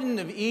Garden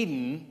of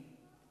Eden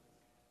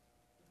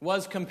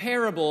was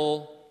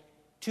comparable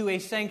to a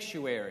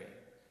sanctuary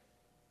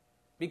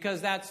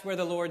because that's where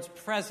the Lord's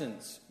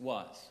presence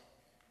was.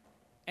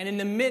 And in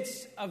the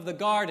midst of the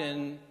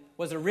garden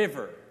was a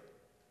river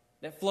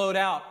that flowed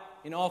out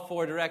in all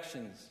four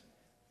directions,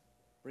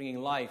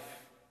 bringing life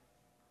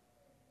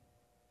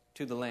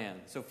to the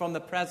land. So from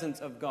the presence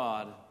of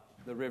God,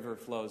 the river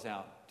flows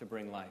out to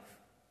bring life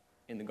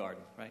in the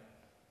garden, right?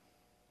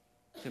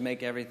 To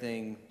make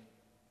everything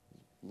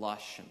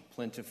lush and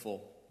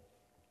plentiful.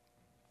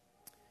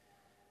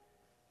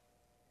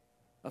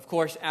 Of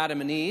course,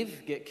 Adam and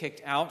Eve get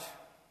kicked out.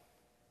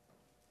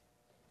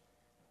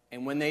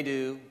 And when they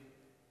do,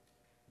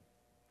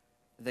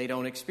 they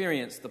don't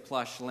experience the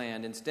plush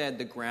land. Instead,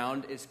 the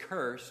ground is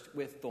cursed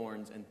with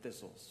thorns and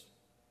thistles.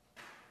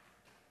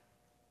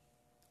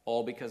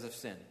 All because of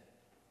sin.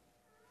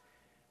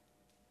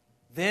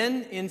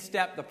 Then in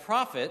step the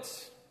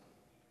prophets,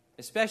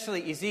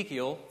 especially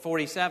Ezekiel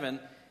 47,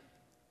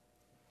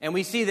 and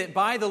we see that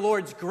by the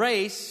Lord's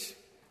grace,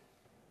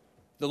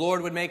 the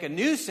Lord would make a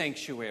new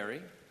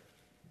sanctuary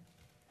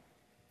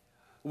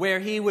where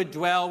he would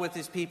dwell with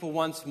his people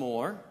once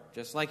more,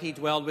 just like he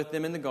dwelled with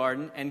them in the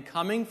garden, and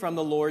coming from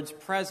the Lord's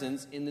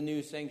presence in the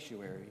new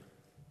sanctuary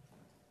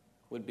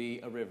would be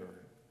a river.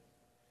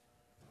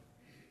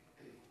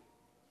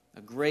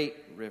 A great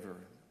river.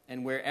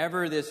 And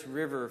wherever this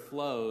river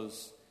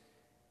flows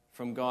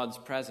from God's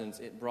presence,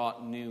 it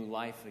brought new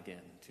life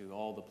again to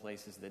all the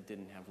places that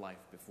didn't have life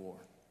before.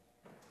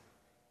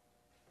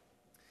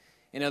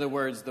 In other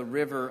words, the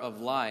river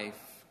of life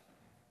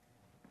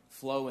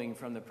flowing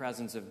from the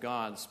presence of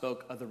God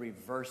spoke of the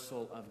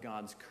reversal of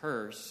God's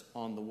curse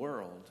on the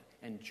world.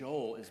 And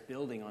Joel is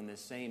building on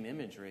this same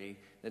imagery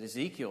that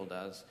Ezekiel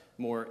does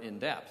more in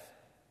depth.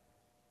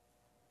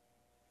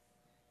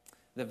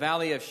 The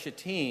valley of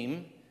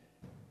Shittim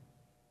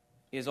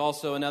is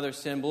also another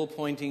symbol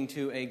pointing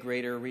to a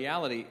greater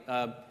reality.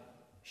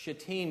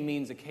 Shittim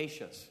means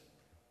acacias,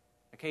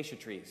 acacia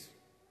trees.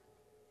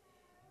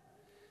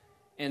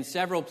 And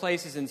several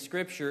places in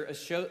Scripture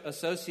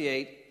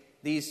associate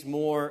these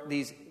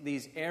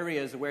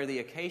areas where the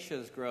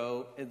acacias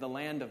grow in the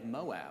land of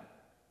Moab.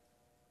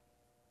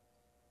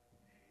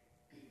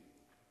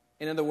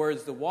 In other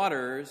words, the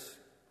waters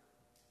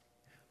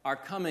are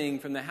coming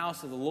from the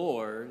house of the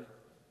Lord,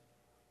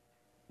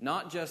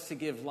 not just to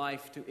give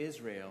life to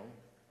Israel,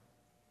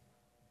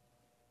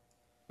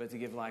 but to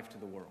give life to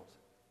the world.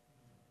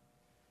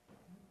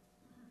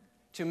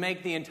 To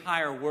make the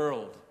entire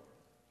world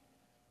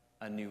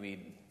a new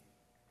Eden.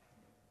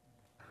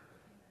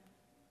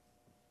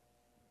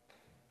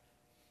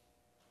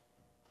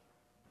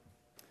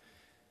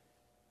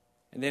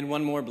 And then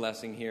one more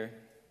blessing here.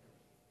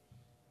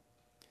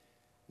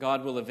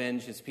 God will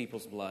avenge his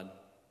people's blood.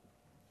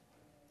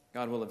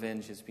 God will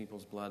avenge his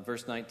people's blood.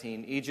 Verse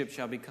 19, Egypt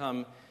shall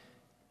become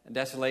a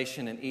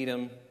desolation, and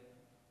Edom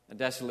a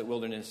desolate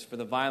wilderness for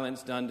the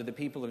violence done to the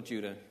people of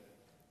Judah,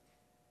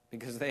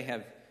 because they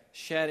have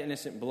shed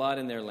innocent blood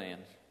in their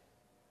land.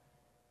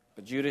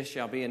 But Judah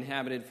shall be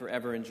inhabited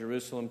forever, in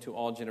Jerusalem to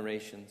all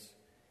generations.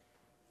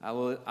 I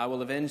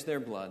will avenge their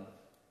blood.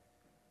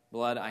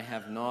 Blood I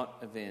have not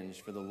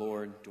avenged, for the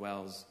Lord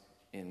dwells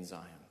in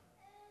Zion.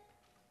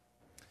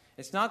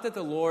 It's not that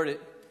the Lord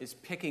is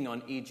picking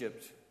on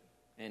Egypt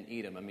and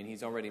Edom. I mean,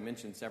 he's already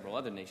mentioned several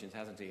other nations,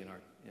 hasn't he,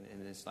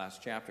 in this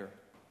last chapter.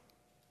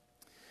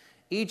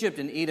 Egypt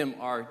and Edom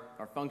are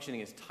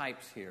functioning as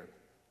types here.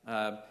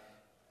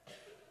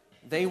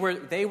 They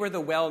were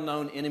the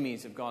well-known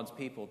enemies of God's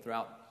people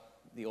throughout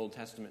the Old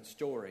Testament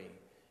story.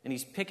 And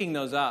he's picking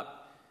those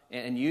up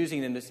and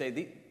using them to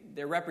say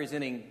they're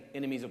representing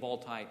enemies of all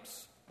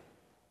types,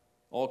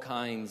 all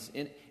kinds.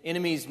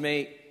 Enemies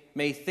may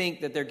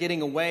think that they're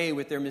getting away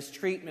with their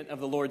mistreatment of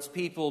the Lord's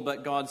people,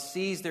 but God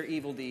sees their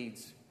evil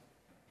deeds.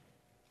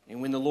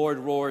 And when the Lord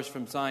roars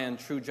from Zion,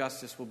 true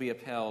justice will be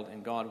upheld,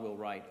 and God will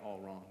right all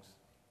wrongs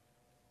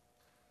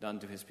done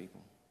to his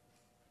people.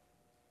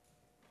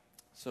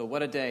 So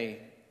what a day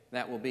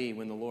that will be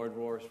when the Lord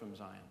roars from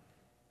Zion.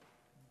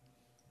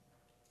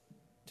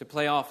 To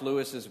play off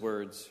Lewis's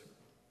words,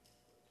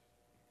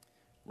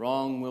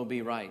 wrong will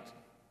be right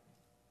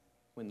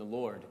when the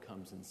Lord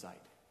comes in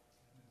sight.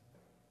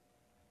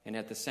 And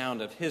at the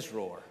sound of his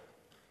roar,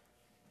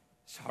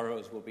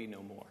 sorrows will be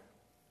no more.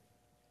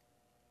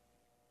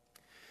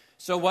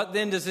 So what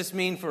then does this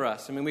mean for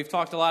us? I mean, we've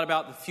talked a lot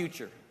about the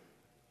future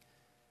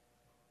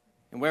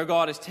and where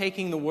God is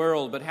taking the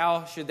world, but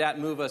how should that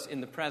move us in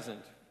the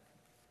present?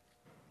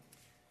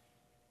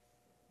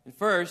 And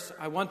first,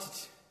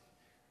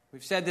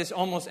 we've said this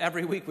almost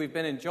every week we've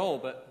been in Joel,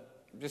 but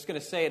I'm just going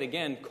to say it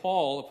again,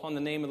 call upon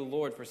the name of the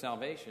Lord for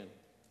salvation.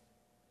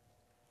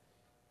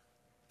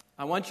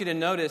 I want you to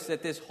notice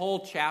that this whole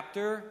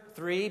chapter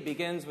 3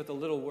 begins with a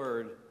little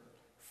word,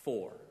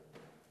 for.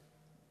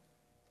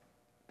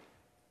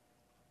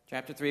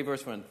 Chapter 3,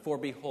 verse 1, for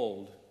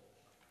behold.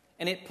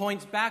 And it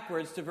points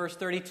backwards to verse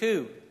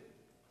 32.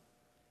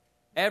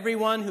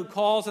 Everyone who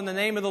calls on the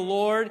name of the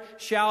Lord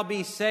shall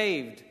be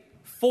saved.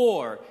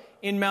 For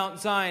in Mount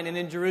Zion and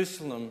in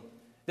Jerusalem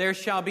there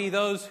shall be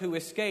those who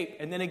escape.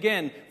 And then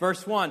again,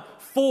 verse 1,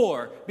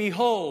 for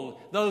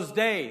behold those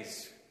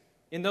days.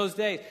 In those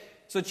days.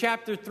 So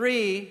chapter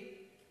 3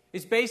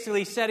 is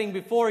basically setting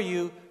before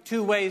you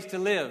two ways to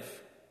live.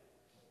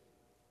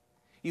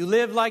 You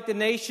live like the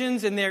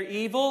nations in their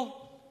evil,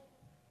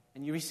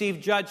 and you receive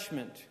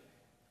judgment.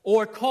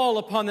 Or call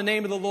upon the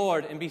name of the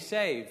Lord and be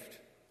saved.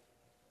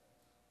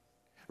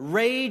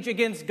 Rage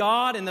against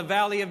God in the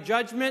valley of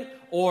judgment,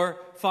 or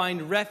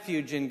find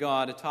refuge in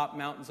God atop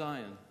Mount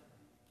Zion.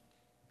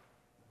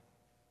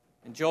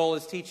 And Joel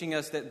is teaching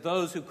us that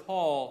those who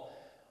call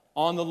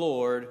on the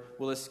Lord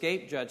will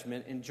escape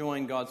judgment and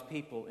join God's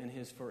people in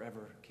his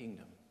forever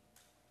kingdom.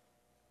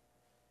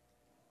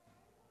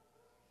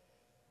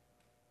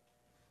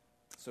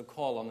 So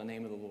call on the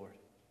name of the Lord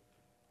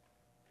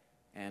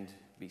and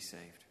be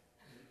saved.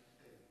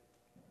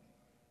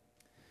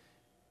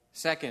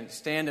 Second,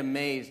 stand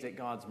amazed at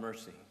God's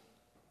mercy.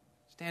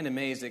 Stand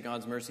amazed at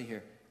God's mercy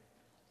here.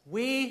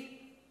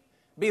 We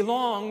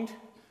belonged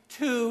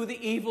to the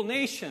evil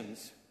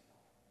nations.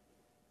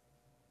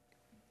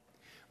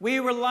 We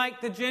were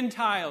like the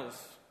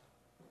Gentiles.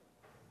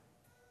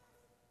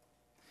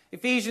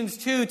 Ephesians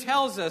 2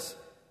 tells us,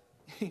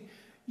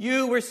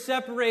 you were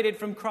separated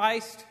from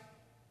Christ,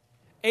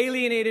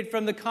 alienated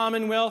from the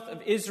commonwealth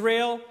of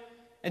Israel,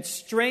 and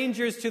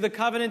strangers to the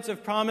covenants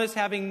of promise,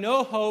 having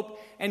no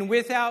hope and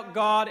without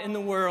God in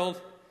the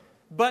world.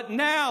 But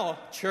now,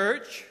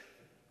 church,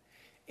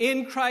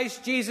 in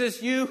Christ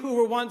Jesus, you who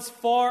were once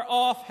far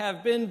off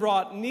have been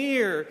brought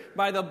near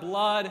by the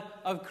blood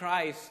of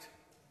Christ.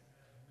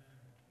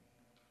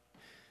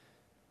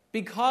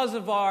 Because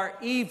of our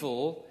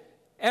evil,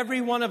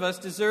 every one of us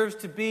deserves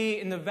to be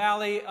in the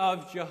valley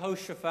of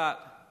Jehoshaphat.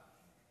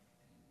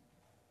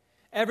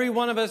 Every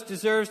one of us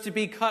deserves to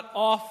be cut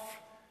off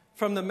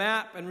from the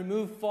map and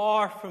removed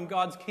far from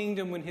God's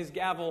kingdom when his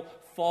gavel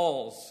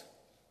falls.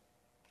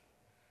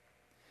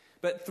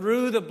 But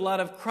through the blood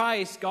of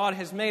Christ, God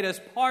has made us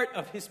part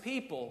of his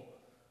people.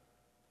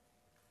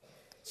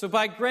 So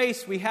by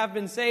grace we have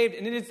been saved,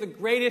 and it is the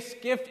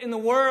greatest gift in the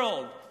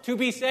world to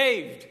be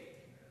saved.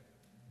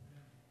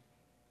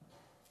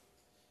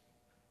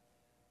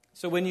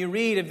 So when you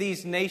read of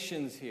these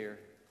nations here,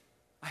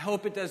 I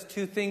hope it does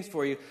two things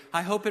for you.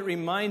 I hope it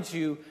reminds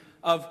you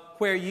of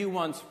where you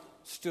once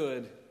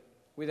stood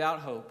without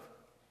hope.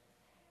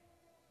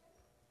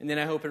 And then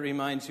I hope it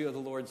reminds you of the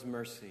Lord's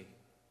mercy.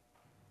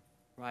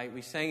 Right?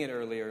 We sang it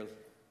earlier.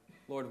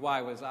 Lord,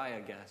 why was I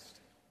a guest?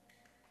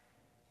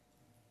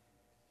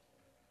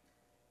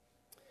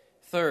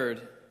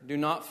 Third, do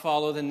not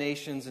follow the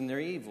nations in their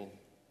evil.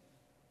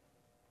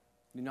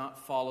 Do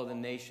not follow the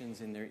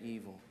nations in their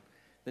evil.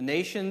 The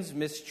nations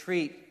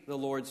mistreat the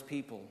Lord's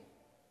people.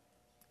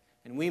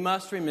 And we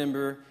must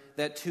remember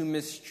that to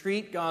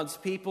mistreat God's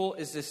people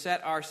is to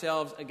set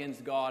ourselves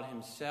against God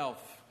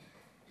Himself.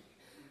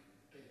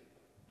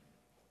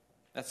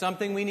 That's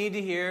something we need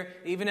to hear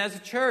even as a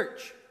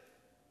church.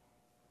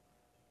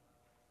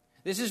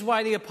 This is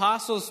why the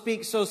apostles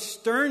speak so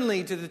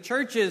sternly to the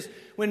churches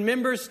when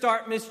members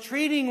start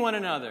mistreating one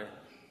another.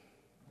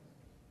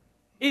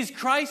 Is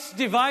Christ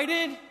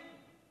divided?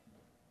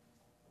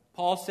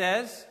 Paul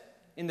says,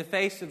 in the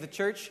face of the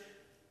church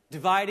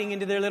dividing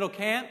into their little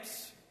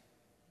camps,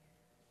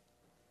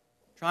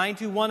 trying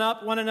to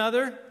one-up one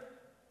another.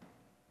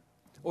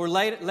 Or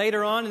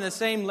later on in the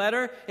same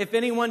letter, if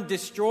anyone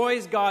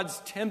destroys God's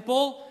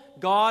temple,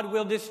 God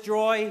will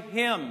destroy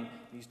him.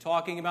 He's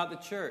talking about the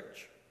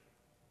church.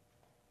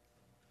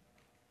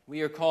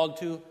 We are called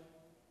to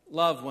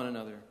love one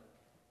another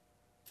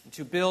and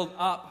to build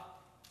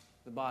up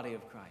the body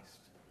of Christ.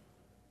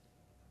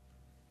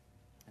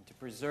 And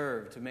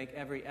to make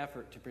every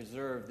effort to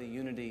preserve the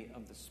unity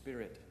of the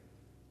Spirit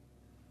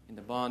in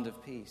the bond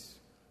of peace.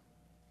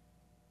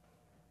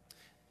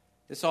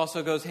 This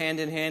also goes hand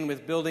in hand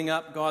with building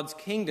up God's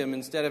kingdom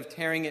instead of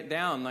tearing it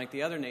down like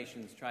the other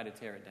nations try to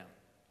tear it down.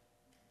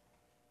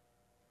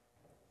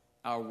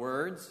 Our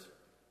words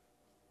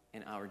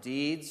and our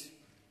deeds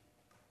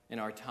and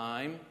our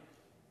time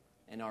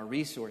and our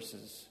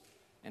resources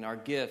and our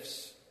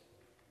gifts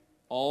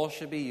all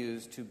should be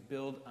used to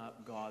build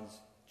up God's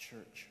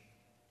church.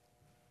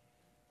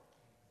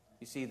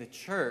 You see, the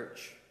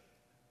church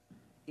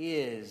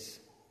is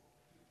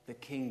the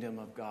kingdom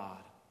of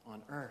God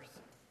on earth.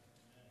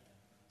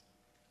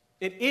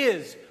 It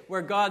is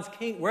where God's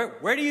king.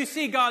 Where do you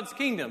see God's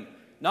kingdom?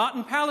 Not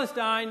in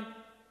Palestine.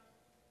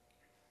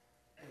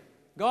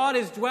 God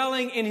is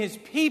dwelling in His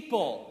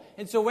people.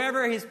 And so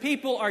wherever His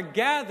people are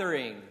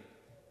gathering,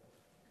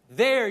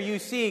 there you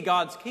see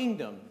God's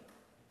kingdom.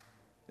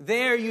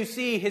 There you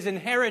see His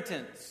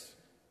inheritance.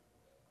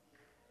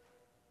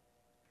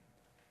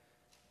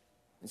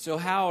 And so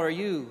how are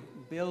you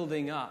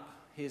building up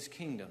His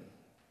kingdom?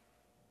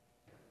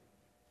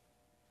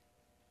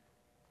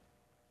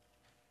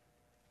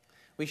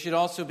 We should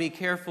also be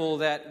careful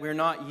that we're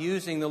not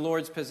using the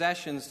Lord's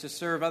possessions to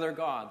serve other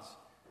gods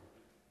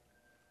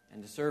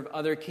and to serve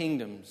other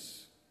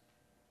kingdoms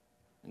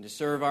and to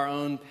serve our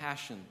own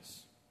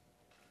passions.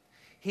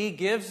 He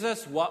gives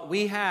us what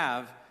we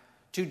have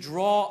to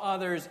draw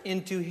others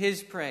into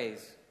His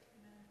praise,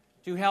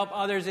 to help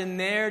others in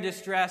their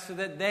distress so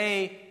that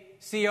they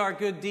see our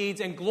good deeds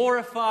and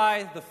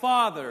glorify the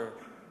Father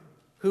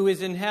who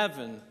is in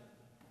heaven.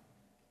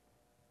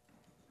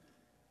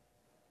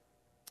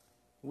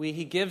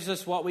 He gives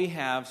us what we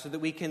have so that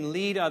we can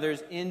lead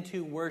others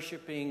into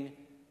worshiping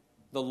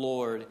the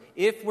Lord.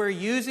 If we're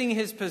using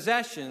His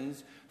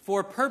possessions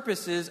for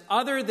purposes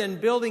other than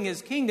building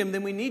His kingdom,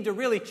 then we need to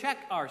really check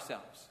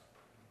ourselves.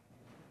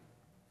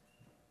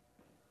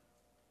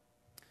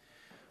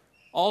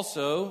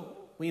 Also,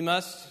 we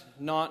must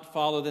not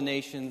follow the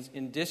nations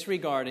in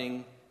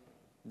disregarding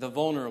the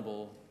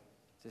vulnerable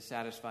to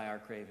satisfy our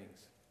cravings.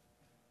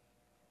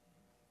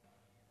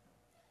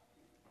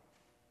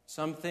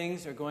 Some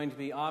things are going to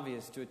be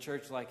obvious to a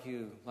church like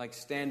you, like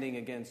standing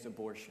against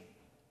abortion.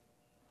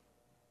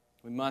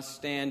 We must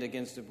stand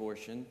against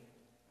abortion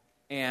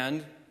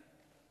and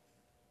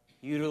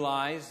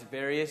utilize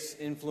various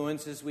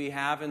influences we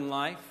have in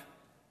life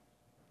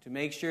to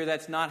make sure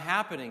that's not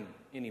happening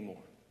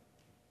anymore.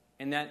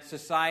 And that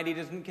society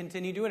doesn't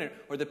continue doing it,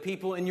 or the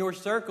people in your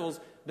circles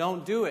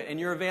don't do it, and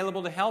you're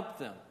available to help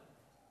them.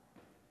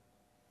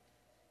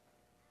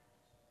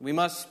 We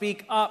must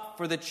speak up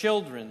for the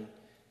children.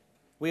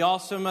 We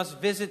also must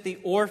visit the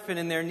orphan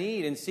in their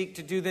need and seek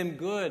to do them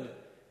good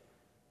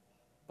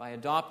by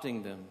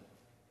adopting them.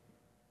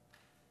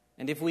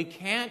 And if we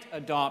can't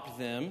adopt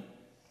them,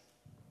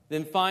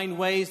 then find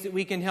ways that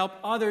we can help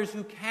others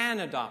who can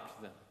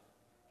adopt them.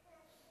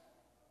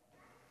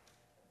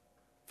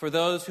 For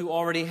those who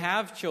already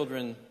have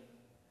children,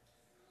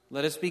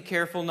 let us be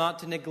careful not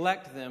to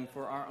neglect them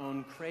for our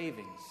own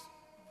cravings.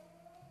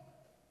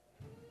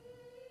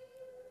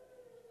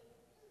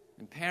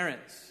 And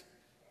parents,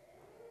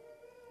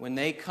 when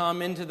they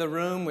come into the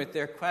room with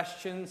their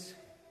questions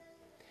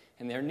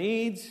and their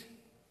needs,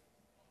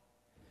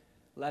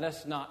 let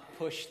us not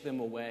push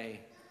them away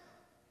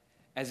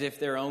as if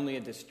they're only a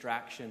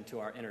distraction to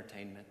our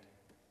entertainment.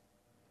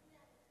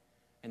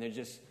 And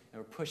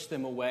or push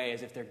them away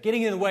as if they're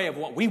getting in the way of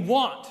what we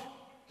want.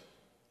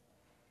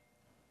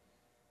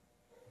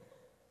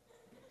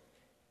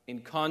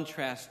 In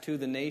contrast to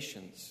the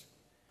nations,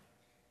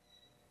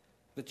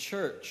 the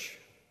church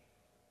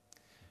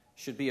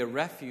should be a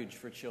refuge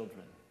for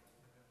children,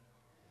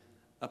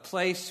 a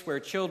place where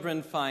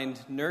children find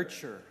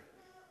nurture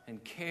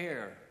and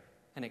care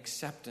and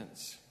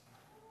acceptance.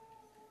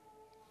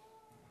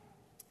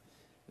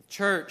 The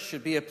church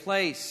should be a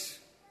place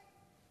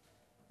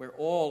where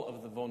all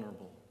of the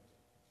vulnerable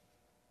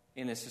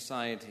in a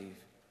society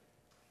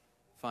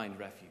find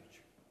refuge.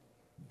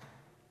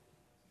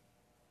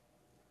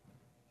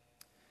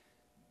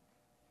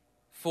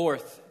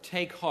 Fourth,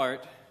 take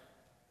heart.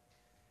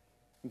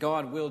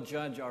 God will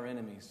judge our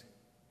enemies.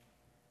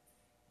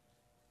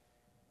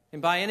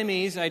 And by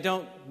enemies, I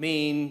don't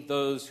mean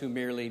those who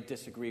merely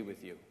disagree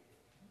with you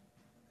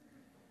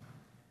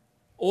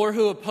or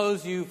who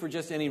oppose you for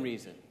just any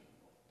reason.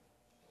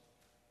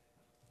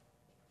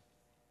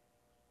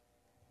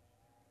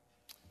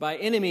 By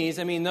enemies,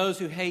 I mean those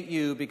who hate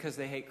you because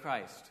they hate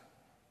Christ.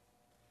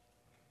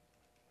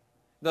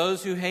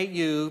 Those who hate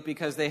you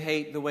because they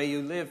hate the way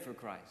you live for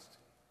Christ.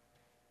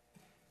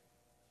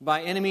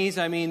 By enemies,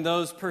 I mean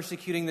those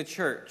persecuting the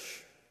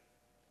church.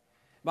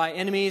 By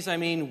enemies, I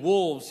mean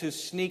wolves who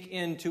sneak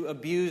in to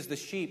abuse the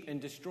sheep and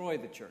destroy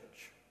the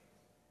church.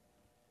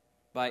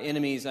 By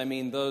enemies, I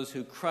mean those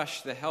who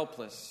crush the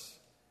helpless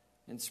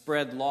and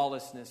spread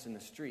lawlessness in the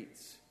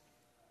streets.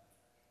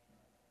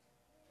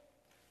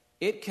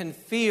 It can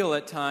feel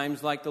at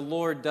times like the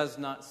Lord does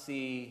not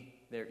see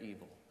their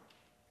evil.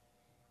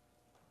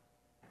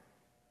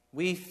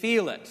 We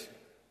feel it.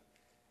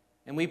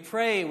 And we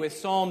pray with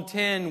Psalm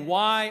 10,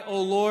 "Why,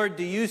 O Lord,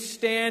 do you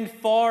stand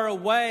far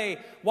away?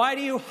 Why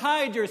do you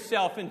hide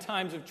yourself in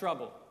times of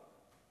trouble?"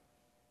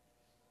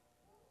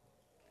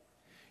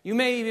 You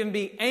may even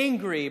be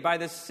angry by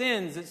the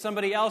sins that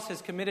somebody else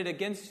has committed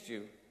against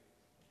you.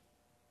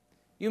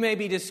 You may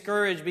be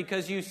discouraged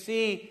because you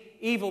see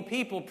evil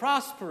people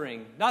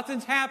prospering.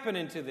 Nothing's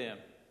happening to them.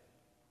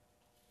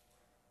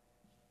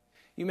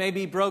 You may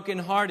be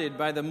brokenhearted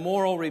by the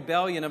moral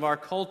rebellion of our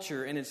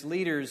culture and its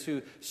leaders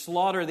who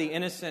slaughter the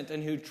innocent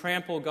and who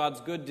trample God's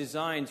good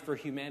designs for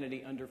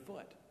humanity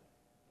underfoot.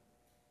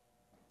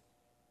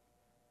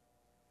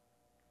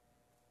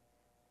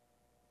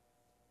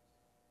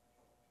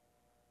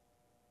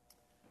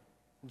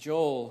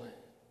 Joel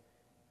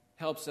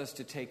helps us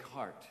to take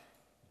heart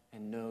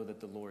and know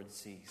that the Lord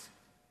sees.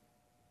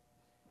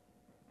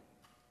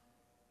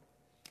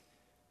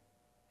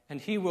 And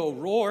he will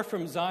roar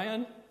from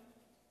Zion,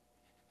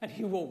 and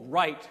he will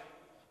right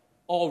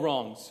all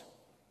wrongs.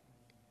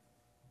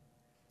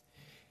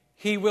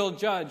 He will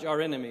judge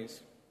our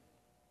enemies.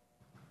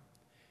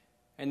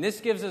 And this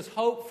gives us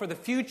hope for the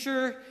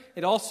future.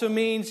 It also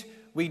means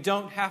we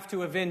don't have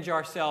to avenge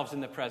ourselves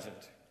in the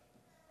present.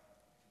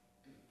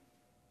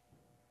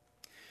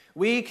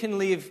 We can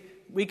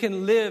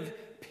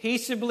live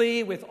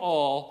peaceably with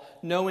all,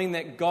 knowing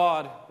that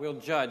God will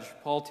judge.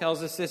 Paul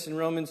tells us this in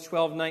Romans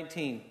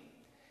 12:19.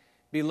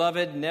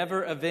 "Beloved,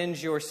 never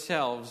avenge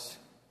yourselves,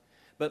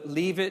 but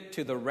leave it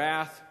to the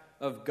wrath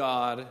of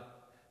God.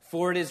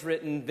 For it is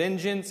written,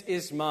 'Vengeance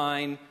is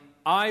mine,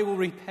 I will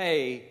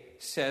repay,'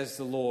 says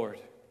the Lord."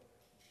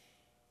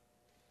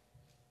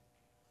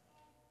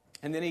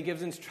 And then he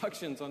gives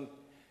instructions on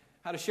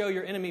how to show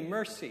your enemy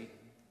mercy.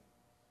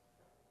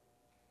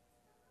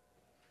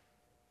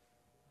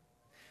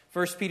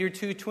 1 Peter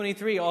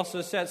 2:23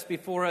 also sets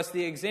before us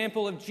the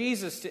example of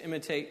Jesus to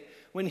imitate.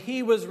 When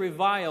he was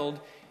reviled,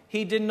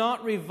 he did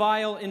not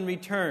revile in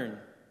return.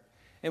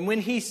 And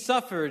when he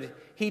suffered,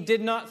 he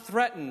did not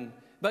threaten,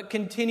 but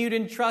continued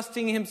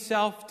entrusting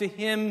himself to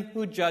him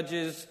who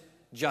judges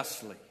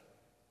justly.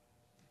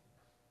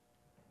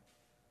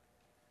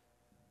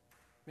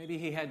 Maybe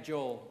he had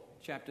Joel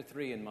chapter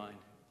 3 in mind.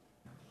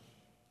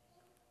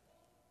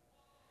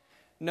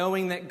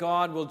 Knowing that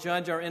God will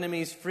judge our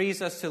enemies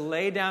frees us to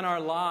lay down our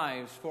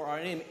lives for our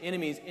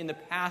enemies in the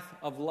path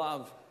of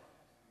love.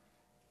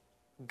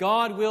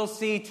 God will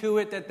see to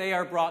it that they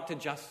are brought to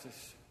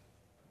justice.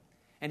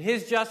 And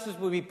his justice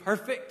will be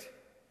perfect,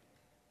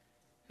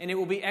 and it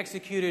will be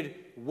executed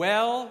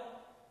well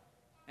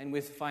and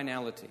with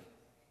finality.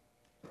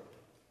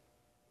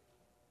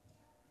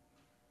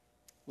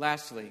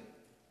 Lastly,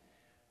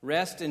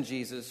 rest in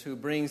Jesus, who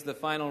brings the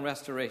final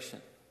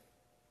restoration.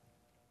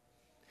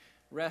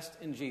 Rest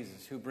in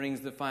Jesus, who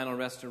brings the final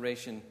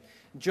restoration.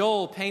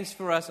 Joel paints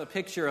for us a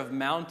picture of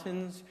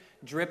mountains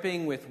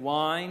dripping with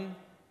wine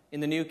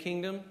in the new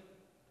kingdom.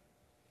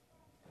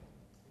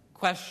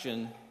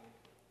 Question: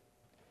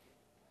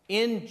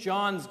 in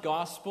John's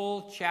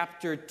Gospel,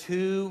 chapter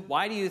 2,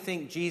 why do you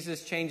think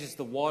Jesus changes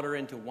the water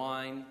into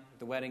wine at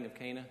the wedding of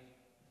Cana?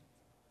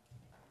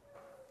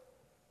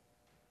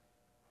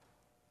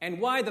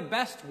 And why the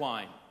best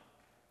wine?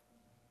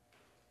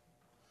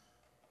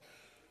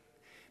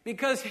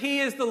 Because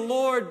he is the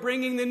Lord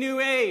bringing the new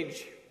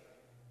age.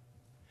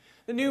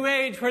 The new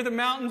age where the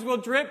mountains will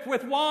drip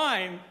with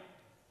wine.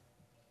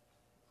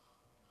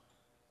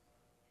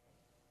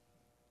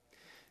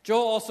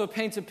 Joel also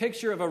paints a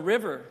picture of a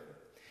river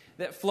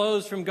that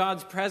flows from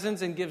God's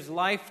presence and gives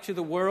life to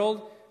the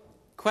world.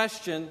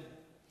 Question: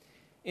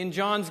 in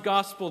John's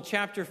Gospel,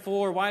 chapter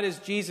 4, why does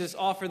Jesus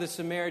offer the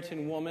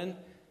Samaritan woman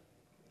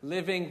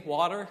living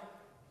water?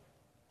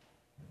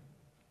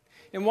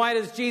 And why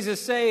does Jesus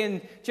say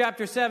in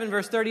chapter 7,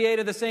 verse 38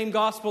 of the same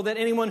gospel that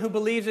anyone who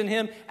believes in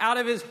him, out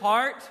of his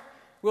heart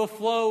will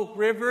flow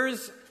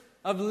rivers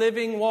of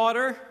living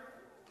water?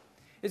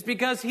 It's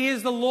because he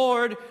is the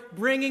Lord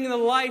bringing the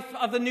life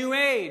of the new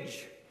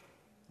age.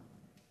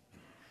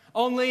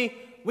 Only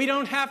we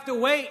don't have to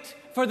wait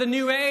for the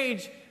new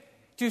age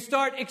to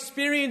start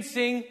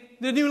experiencing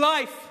the new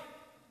life.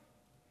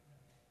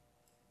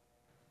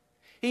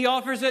 He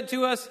offers it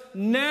to us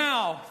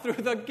now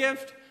through the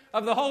gift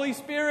of the Holy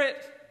Spirit.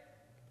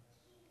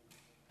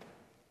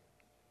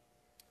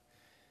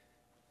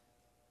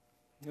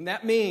 And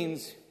that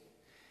means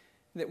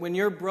that when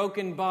your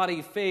broken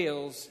body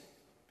fails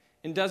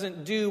and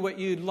doesn't do what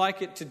you'd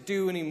like it to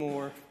do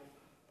anymore,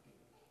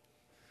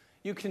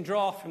 you can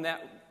draw from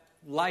that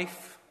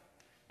life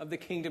of the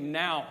kingdom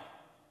now,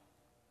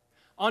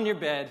 on your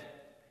bed,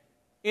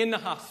 in the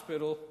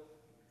hospital.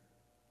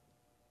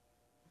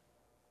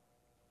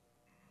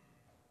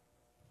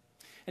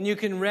 And you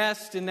can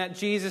rest in that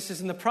Jesus is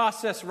in the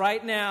process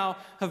right now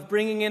of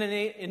bringing in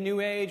a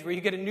new age where you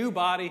get a new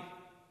body.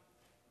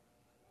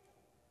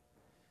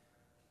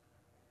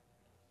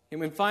 And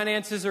when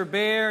finances are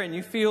bare and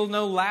you feel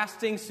no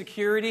lasting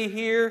security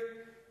here,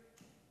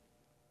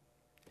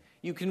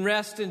 you can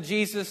rest in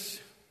Jesus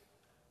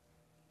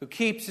who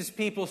keeps his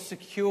people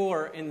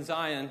secure in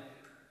Zion.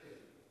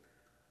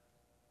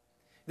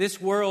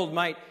 This world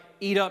might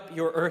eat up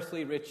your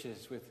earthly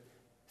riches with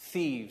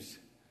thieves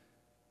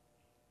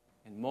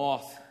and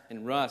moth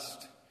and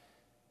rust,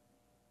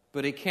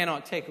 but it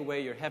cannot take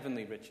away your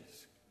heavenly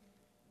riches.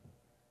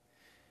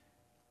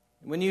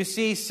 When you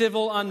see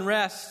civil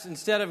unrest,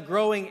 instead of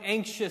growing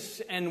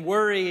anxious and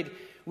worried,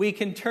 we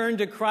can turn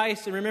to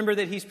Christ and remember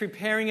that he's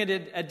preparing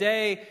a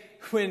day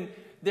when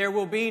there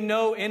will be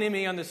no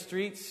enemy on the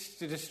streets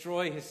to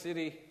destroy his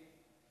city.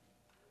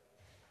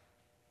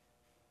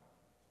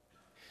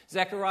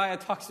 Zechariah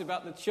talks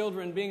about the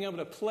children being able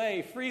to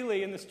play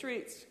freely in the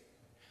streets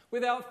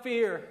without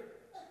fear.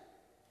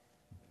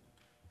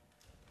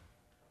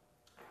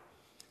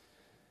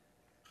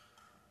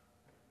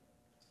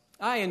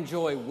 I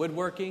enjoy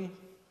woodworking.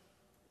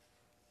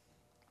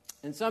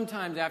 And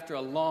sometimes after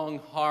a long,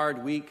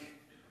 hard week,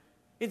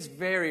 it's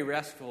very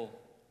restful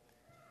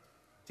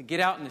to get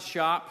out in the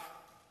shop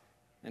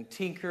and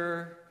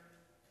tinker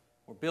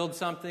or build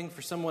something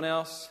for someone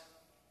else.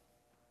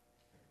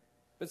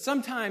 But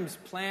sometimes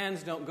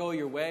plans don't go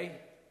your way.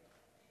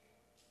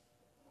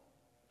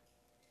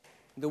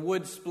 The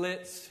wood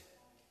splits,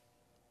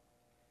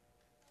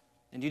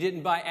 and you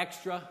didn't buy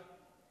extra.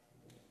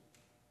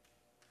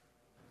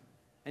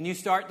 And you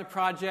start the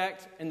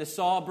project, and the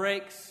saw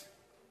breaks.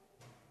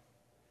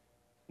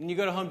 And you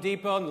go to Home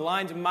Depot, and the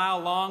line's a mile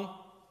long.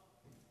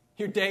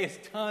 Your day is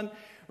done,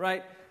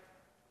 right? I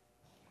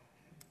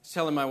was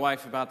telling my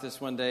wife about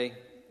this one day,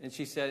 and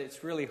she said,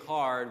 it's really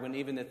hard when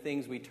even the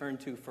things we turn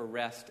to for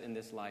rest in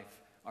this life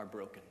are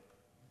broken.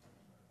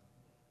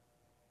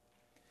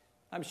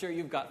 I'm sure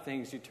you've got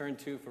things you turn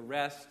to for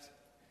rest,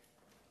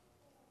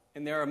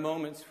 and there are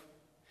moments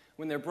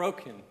when they're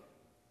broken.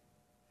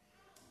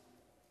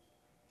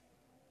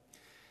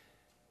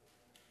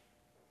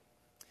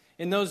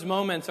 In those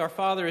moments, our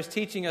Father is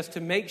teaching us to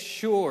make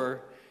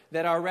sure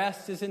that our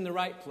rest is in the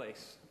right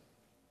place.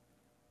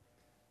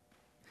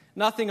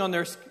 Nothing on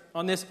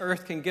this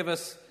earth can give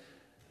us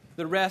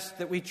the rest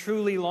that we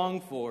truly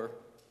long for.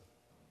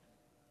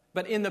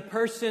 But in the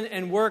person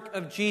and work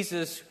of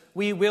Jesus,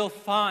 we will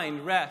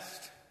find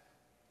rest.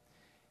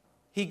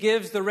 He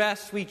gives the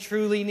rest we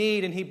truly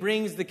need, and he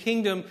brings the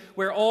kingdom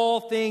where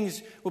all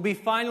things will be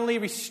finally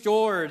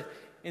restored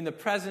in the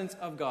presence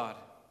of God.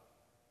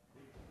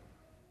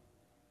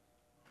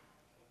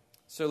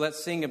 So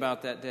let's sing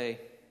about that day.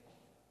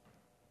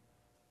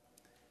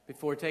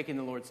 Before taking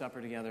the Lord's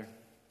Supper together,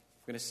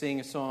 we're going to sing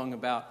a song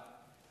about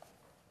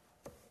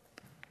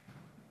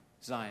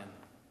Zion.